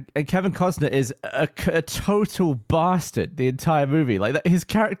 And Kevin Costner is a total bastard the entire movie. Like his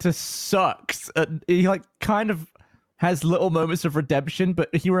character sucks. He like kind of has little moments of redemption, but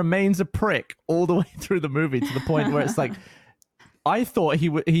he remains a prick all the way through the movie to the point where it's like I thought he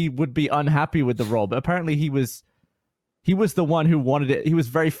would be unhappy with the role, but apparently he was the one who wanted it. He was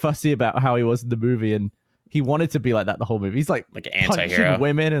very fussy about how he was in the movie, and he wanted to be like that the whole movie. He's like Like an anti-hero. punching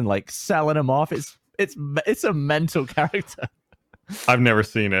women and like selling them off. It's a mental character. I've never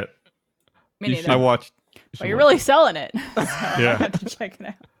seen it. Me You neither. should- I watched. Well, you're really selling it. Yeah. I have to check it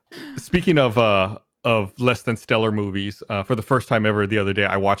out. Speaking of less than stellar movies, for the first time ever the other day,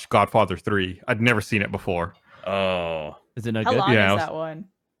 I watched Godfather 3. I'd never seen it before. Oh, Is it no How good? long Yeah, is that one?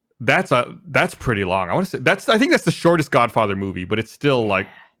 That's pretty long. I want to say I think that's the shortest Godfather movie, but it's still like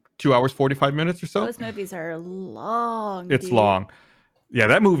 2 hours 45 minutes or so. Those movies are long. It's dude. long. Yeah,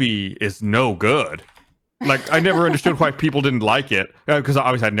 that movie is no good. Like I never understood why people didn't like it because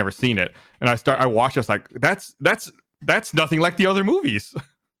obviously I'd never seen it, and I watched. I was like, that's nothing like the other movies.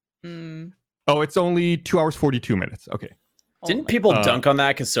 Mm. Oh, it's only 2 hours 42 minutes. Okay. didn't people dunk on that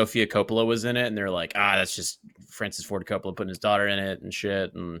because Sofia Coppola was in it, and they're like, that's just Francis Ford Coppola putting his daughter in it and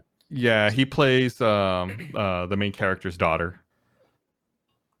shit. And Yeah, he plays the main character's daughter.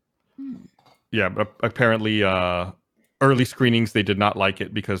 Yeah, but apparently early screenings they did not like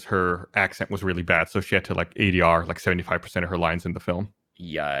it because her accent was really bad, so she had to like ADR like 75% of her lines in the film.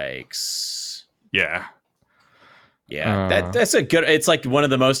 yikes. Yeah. Yeah, that's a good. It's like one of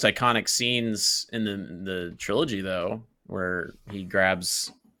the most iconic scenes in the trilogy, though, where he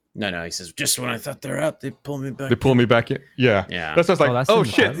grabs. No, he says, "Just when I thought they're out, they pull me back." They pull me back in. Yeah. Yeah. That's just like, that's oh in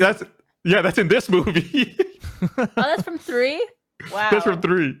shit, five. that's in this movie. Oh, that's from 3? Wow. That's from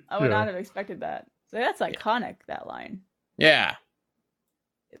 3. I would not have expected that. So that's iconic, that line. Yeah,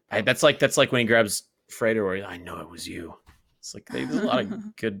 that's like when he grabs Fredo, where I know it was you. It's like there's a lot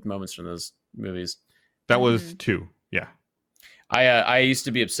of good moments from those movies. That was 2. Yeah. I used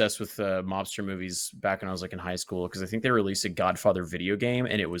to be obsessed with mobster movies back when I was like in high school because I think they released a Godfather video game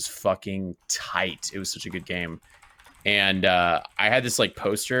and it was fucking tight. It was such a good game. And I had this like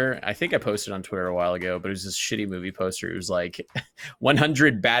poster. I think I posted on Twitter a while ago, but it was this shitty movie poster. It was like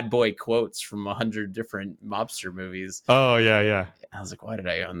 100 bad boy quotes from 100 different mobster movies. Oh, yeah. I was like, why did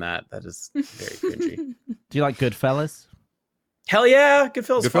I own that? That is very cringy. Do you like Goodfellas? Hell yeah,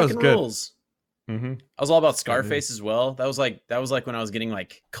 Goodfellas fucking good. rules. Mm-hmm. I was all about Scarface as well. That was like when I was getting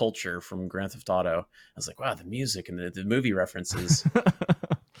like culture from Grand Theft Auto. I was like, wow, the music and the movie references.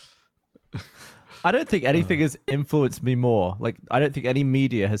 I don't think anything has influenced me more. Like, I don't think any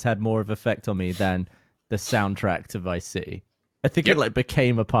media has had more of an effect on me than the soundtrack to Vice City. I think it like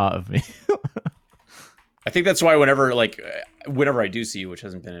became a part of me. I think that's why whenever I do see you, which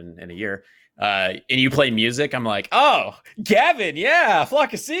hasn't been in a year, and you play music, I'm like, oh, Gavin, yeah,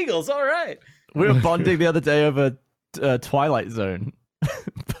 Flock of Seagulls, all right. We were bonding the other day over Twilight Zone.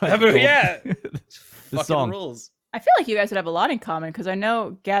 Yeah, the fucking song rules. I feel like you guys would have a lot in common because I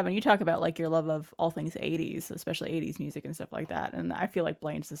know, Gavin, you talk about like your love of all things 80s, especially 80s music and stuff like that. And I feel like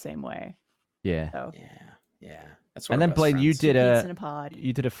Blaine's the same way. Yeah. So. Yeah. That's why and then Blaine, you did in a pod.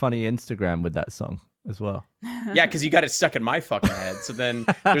 you did a funny Instagram with that song as well. Yeah, because you got it stuck in my fucking head. So then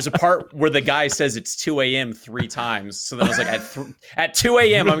there's a part where the guy says it's 2 a.m. 3 times. So then I was like, at 2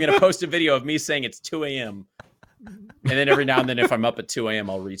 a.m., I'm going to post a video of me saying it's 2 a.m. And then every now and then, if I'm up at 2 a.m.,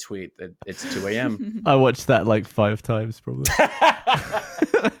 I'll retweet that it's 2 a.m. I watched that like 5 times probably.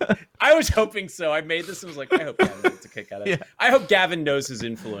 I was hoping so. I made this and was like, I hope Gavin gets a kick out of it. Yeah. I hope Gavin knows his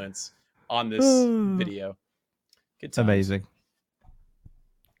influence on this video. Good times. Amazing.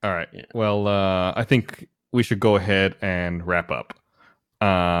 All right. Yeah. Well, I think we should go ahead and wrap up.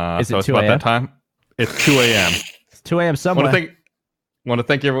 Is it so it's 2 about a.m.? that time. It's 2 a.m. It's 2 a.m. somewhere. Want to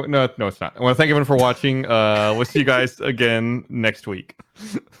thank everyone. No, it's not. I want to thank everyone for watching. We'll see you guys again next week.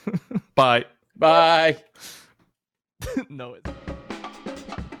 Bye. Bye. No, it's not.